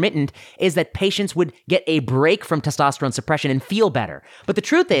about intermittent is that patients would get a break from testosterone suppression and feel better. But the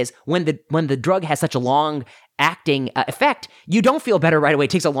truth is, when the drug has such a long acting effect, you don't feel better right away.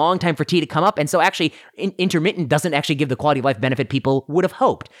 It takes a long time for T to come up, and so actually intermittent doesn't actually give the quality of life benefit people would have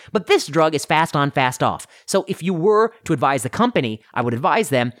hoped. But this drug is fast on, fast off. So if you were to advise the company, I would advise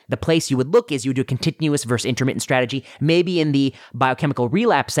them the place you would look is you would do a continuous versus intermittent strategy, maybe in the biochemical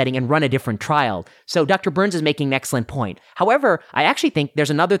relapse setting, and run a different trial. So Dr. Burns is making an excellent point. However, I actually think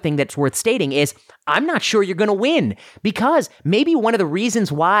there's another thing that's worth stating is I'm not sure you're going to win, because maybe one of the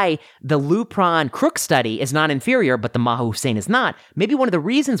reasons why the Lupron Crook study is not inferior, but the Maha Hussein is not, maybe one of the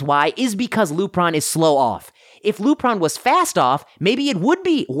reasons why is because Lupron is slow off. If Lupron was fast off, maybe it would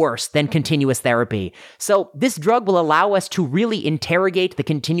be worse than continuous therapy. So this drug will allow us to really interrogate the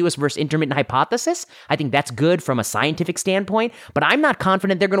continuous versus intermittent hypothesis. I think that's good from a scientific standpoint, but I'm not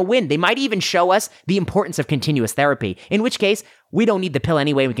confident they're going to win. They might even show us the importance of continuous therapy, in which case we don't need the pill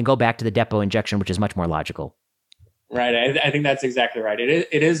anyway. We can go back to the depot injection, which is much more logical. Right. I think that's exactly right.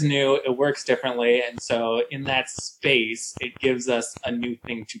 It is new. It works differently. And so in that space, it gives us a new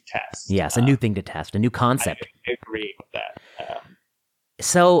thing to test. Yes, a new thing to test, a new concept. I agree with that.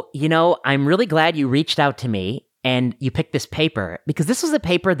 So, I'm really glad you reached out to me and you picked this paper, because this was a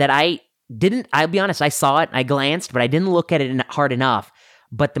paper that I'll be honest, I saw it, I glanced, but I didn't look at it hard enough.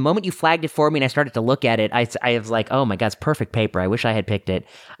 But the moment you flagged it for me and I started to look at it, I was like, oh my God, it's perfect paper. I wish I had picked it.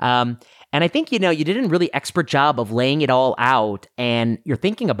 And I think, you did a really expert job of laying it all out, and you're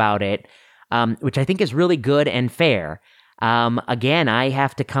thinking about it, which I think is really good and fair. Again, I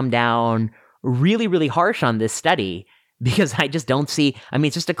have to come down really, really harsh on this study, because I just don't see,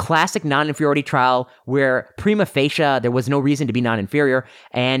 it's just a classic non-inferiority trial where prima facie there was no reason to be non-inferior,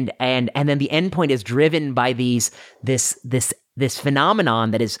 and then the endpoint is driven by this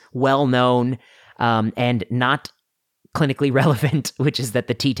phenomenon that is well known and not clinically relevant, which is that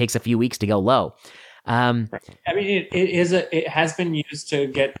the T takes a few weeks to go low. It has been used to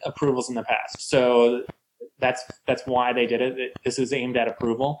get approvals in the past, so that's why they did it. This is aimed at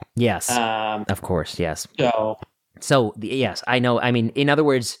approval. Yes, of course, yes. So yes, I know. In other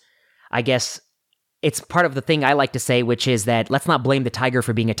words, I guess it's part of the thing I like to say, which is that let's not blame the tiger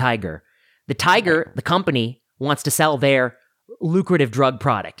for being a tiger. The tiger, the company, wants to sell their lucrative drug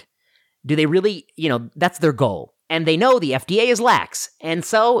product. Do they really, that's their goal. And they know the FDA is lax. And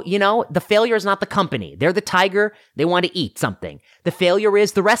so, the failure is not the company. They're the tiger. They want to eat something. The failure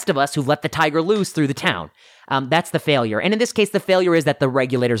is the rest of us who've let the tiger loose through the town. That's the failure. And in this case, the failure is that the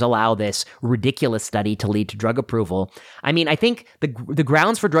regulators allow this ridiculous study to lead to drug approval. I mean, I think the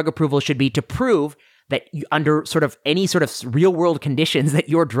grounds for drug approval should be to prove that under sort of any sort of real world conditions that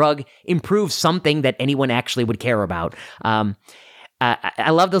your drug improves something that anyone actually would care about. I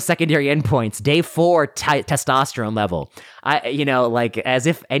love those secondary endpoints. Day 4 testosterone level. As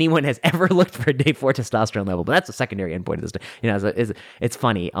if anyone has ever looked for a day 4 testosterone level, but that's a secondary endpoint of this. It's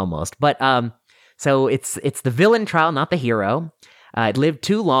funny almost. But so it's the villain trial, not the hero. It lived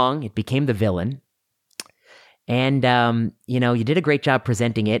too long. It became the villain. And, you did a great job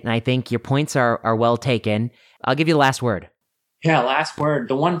presenting it, and I think your points are well taken. I'll give you the last word. Yeah, last word.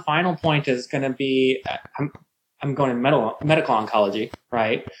 The one final point is going to be, I'm going in medical oncology,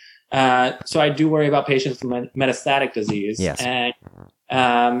 right? So I do worry about patients with metastatic disease. Yes.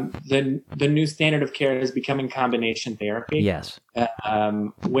 And the new standard of care is becoming combination therapy. Yes.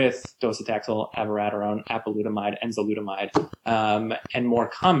 With docetaxel, abiraterone, apalutamide, enzalutamide, and more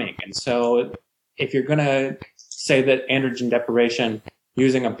coming. And so if you're going to say that androgen deprivation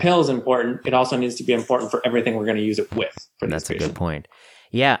using a pill is important, it also needs to be important for everything we're going to use it with. That's a good point.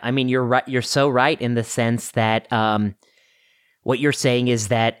 Yeah, I mean, you're right. You're so right in the sense that what you're saying is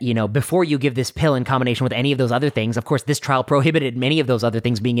that, before you give this pill in combination with any of those other things, of course, this trial prohibited many of those other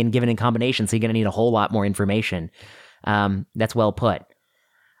things being given in combination, so you're going to need a whole lot more information. That's well put.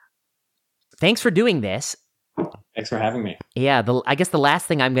 Thanks for doing this. Thanks for having me. Yeah, I guess the last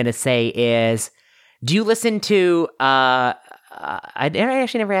thing I'm going to say is, do you listen to, I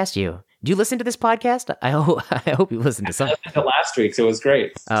actually never asked you. Do you listen to this podcast? I hope you listened to some. I listened to last week's. It was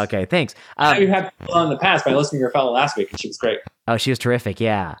great. Okay, thanks. You had people on in the past by listening to your fellow last week, and she was great. Oh, she was terrific.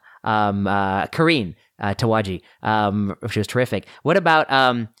 Yeah. Kareen Tawaji. She was terrific. What about,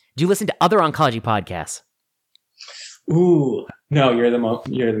 do you listen to other oncology podcasts? Ooh, no, you're the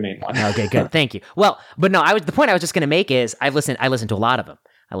main one. Okay, good. Thank you. Well, but no, the point I was just going to make is I listen to a lot of them.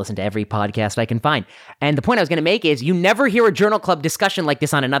 I listen to every podcast I can find. And the point I was going to make is you never hear a journal club discussion like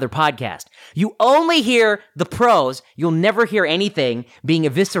this on another podcast. You only hear the pros. You'll never hear anything being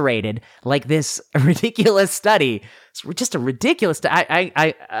eviscerated like this ridiculous study. It's just a ridiculous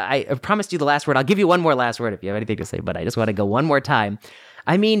I promised you the last word. I'll give you one more last word if you have anything to say, but I just want to go one more time.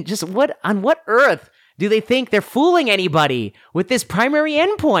 I mean, just on what earth do they think they're fooling anybody with this primary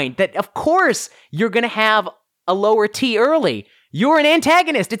endpoint that, of course, you're going to have a lower T early? You're an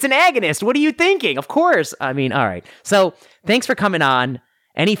antagonist. It's an agonist. What are you thinking? Of course. I mean, all right. So thanks for coming on.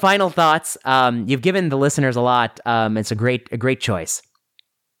 Any final thoughts? You've given the listeners a lot. It's a great choice.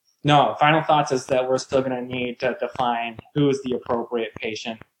 No, final thoughts is that we're still going to need to define who is the appropriate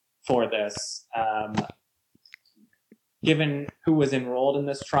patient for this. Given who was enrolled in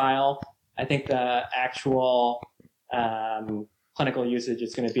this trial, I think the actual clinical usage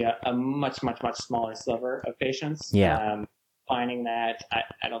is going to be a much, much, much smaller sliver of patients. Yeah. Finding that,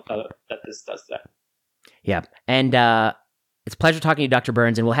 I don't know that this does that. Yeah. And it's a pleasure talking to you, Dr.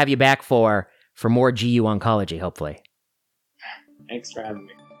 Burns, and we'll have you back for more GU oncology, hopefully. Thanks for having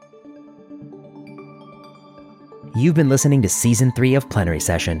me. You've been listening to Season 3 of Plenary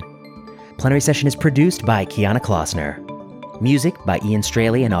Session. Plenary Session is produced by Kiana Klossner. Music by Ian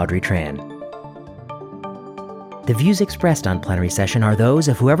Straley and Audrey Tran. The views expressed on Plenary Session are those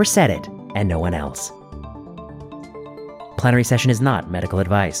of whoever said it and no one else. Plenary Session is not medical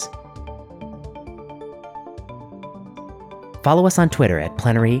advice. Follow us on Twitter at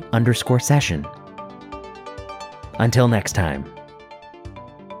plenary_session. Until next time.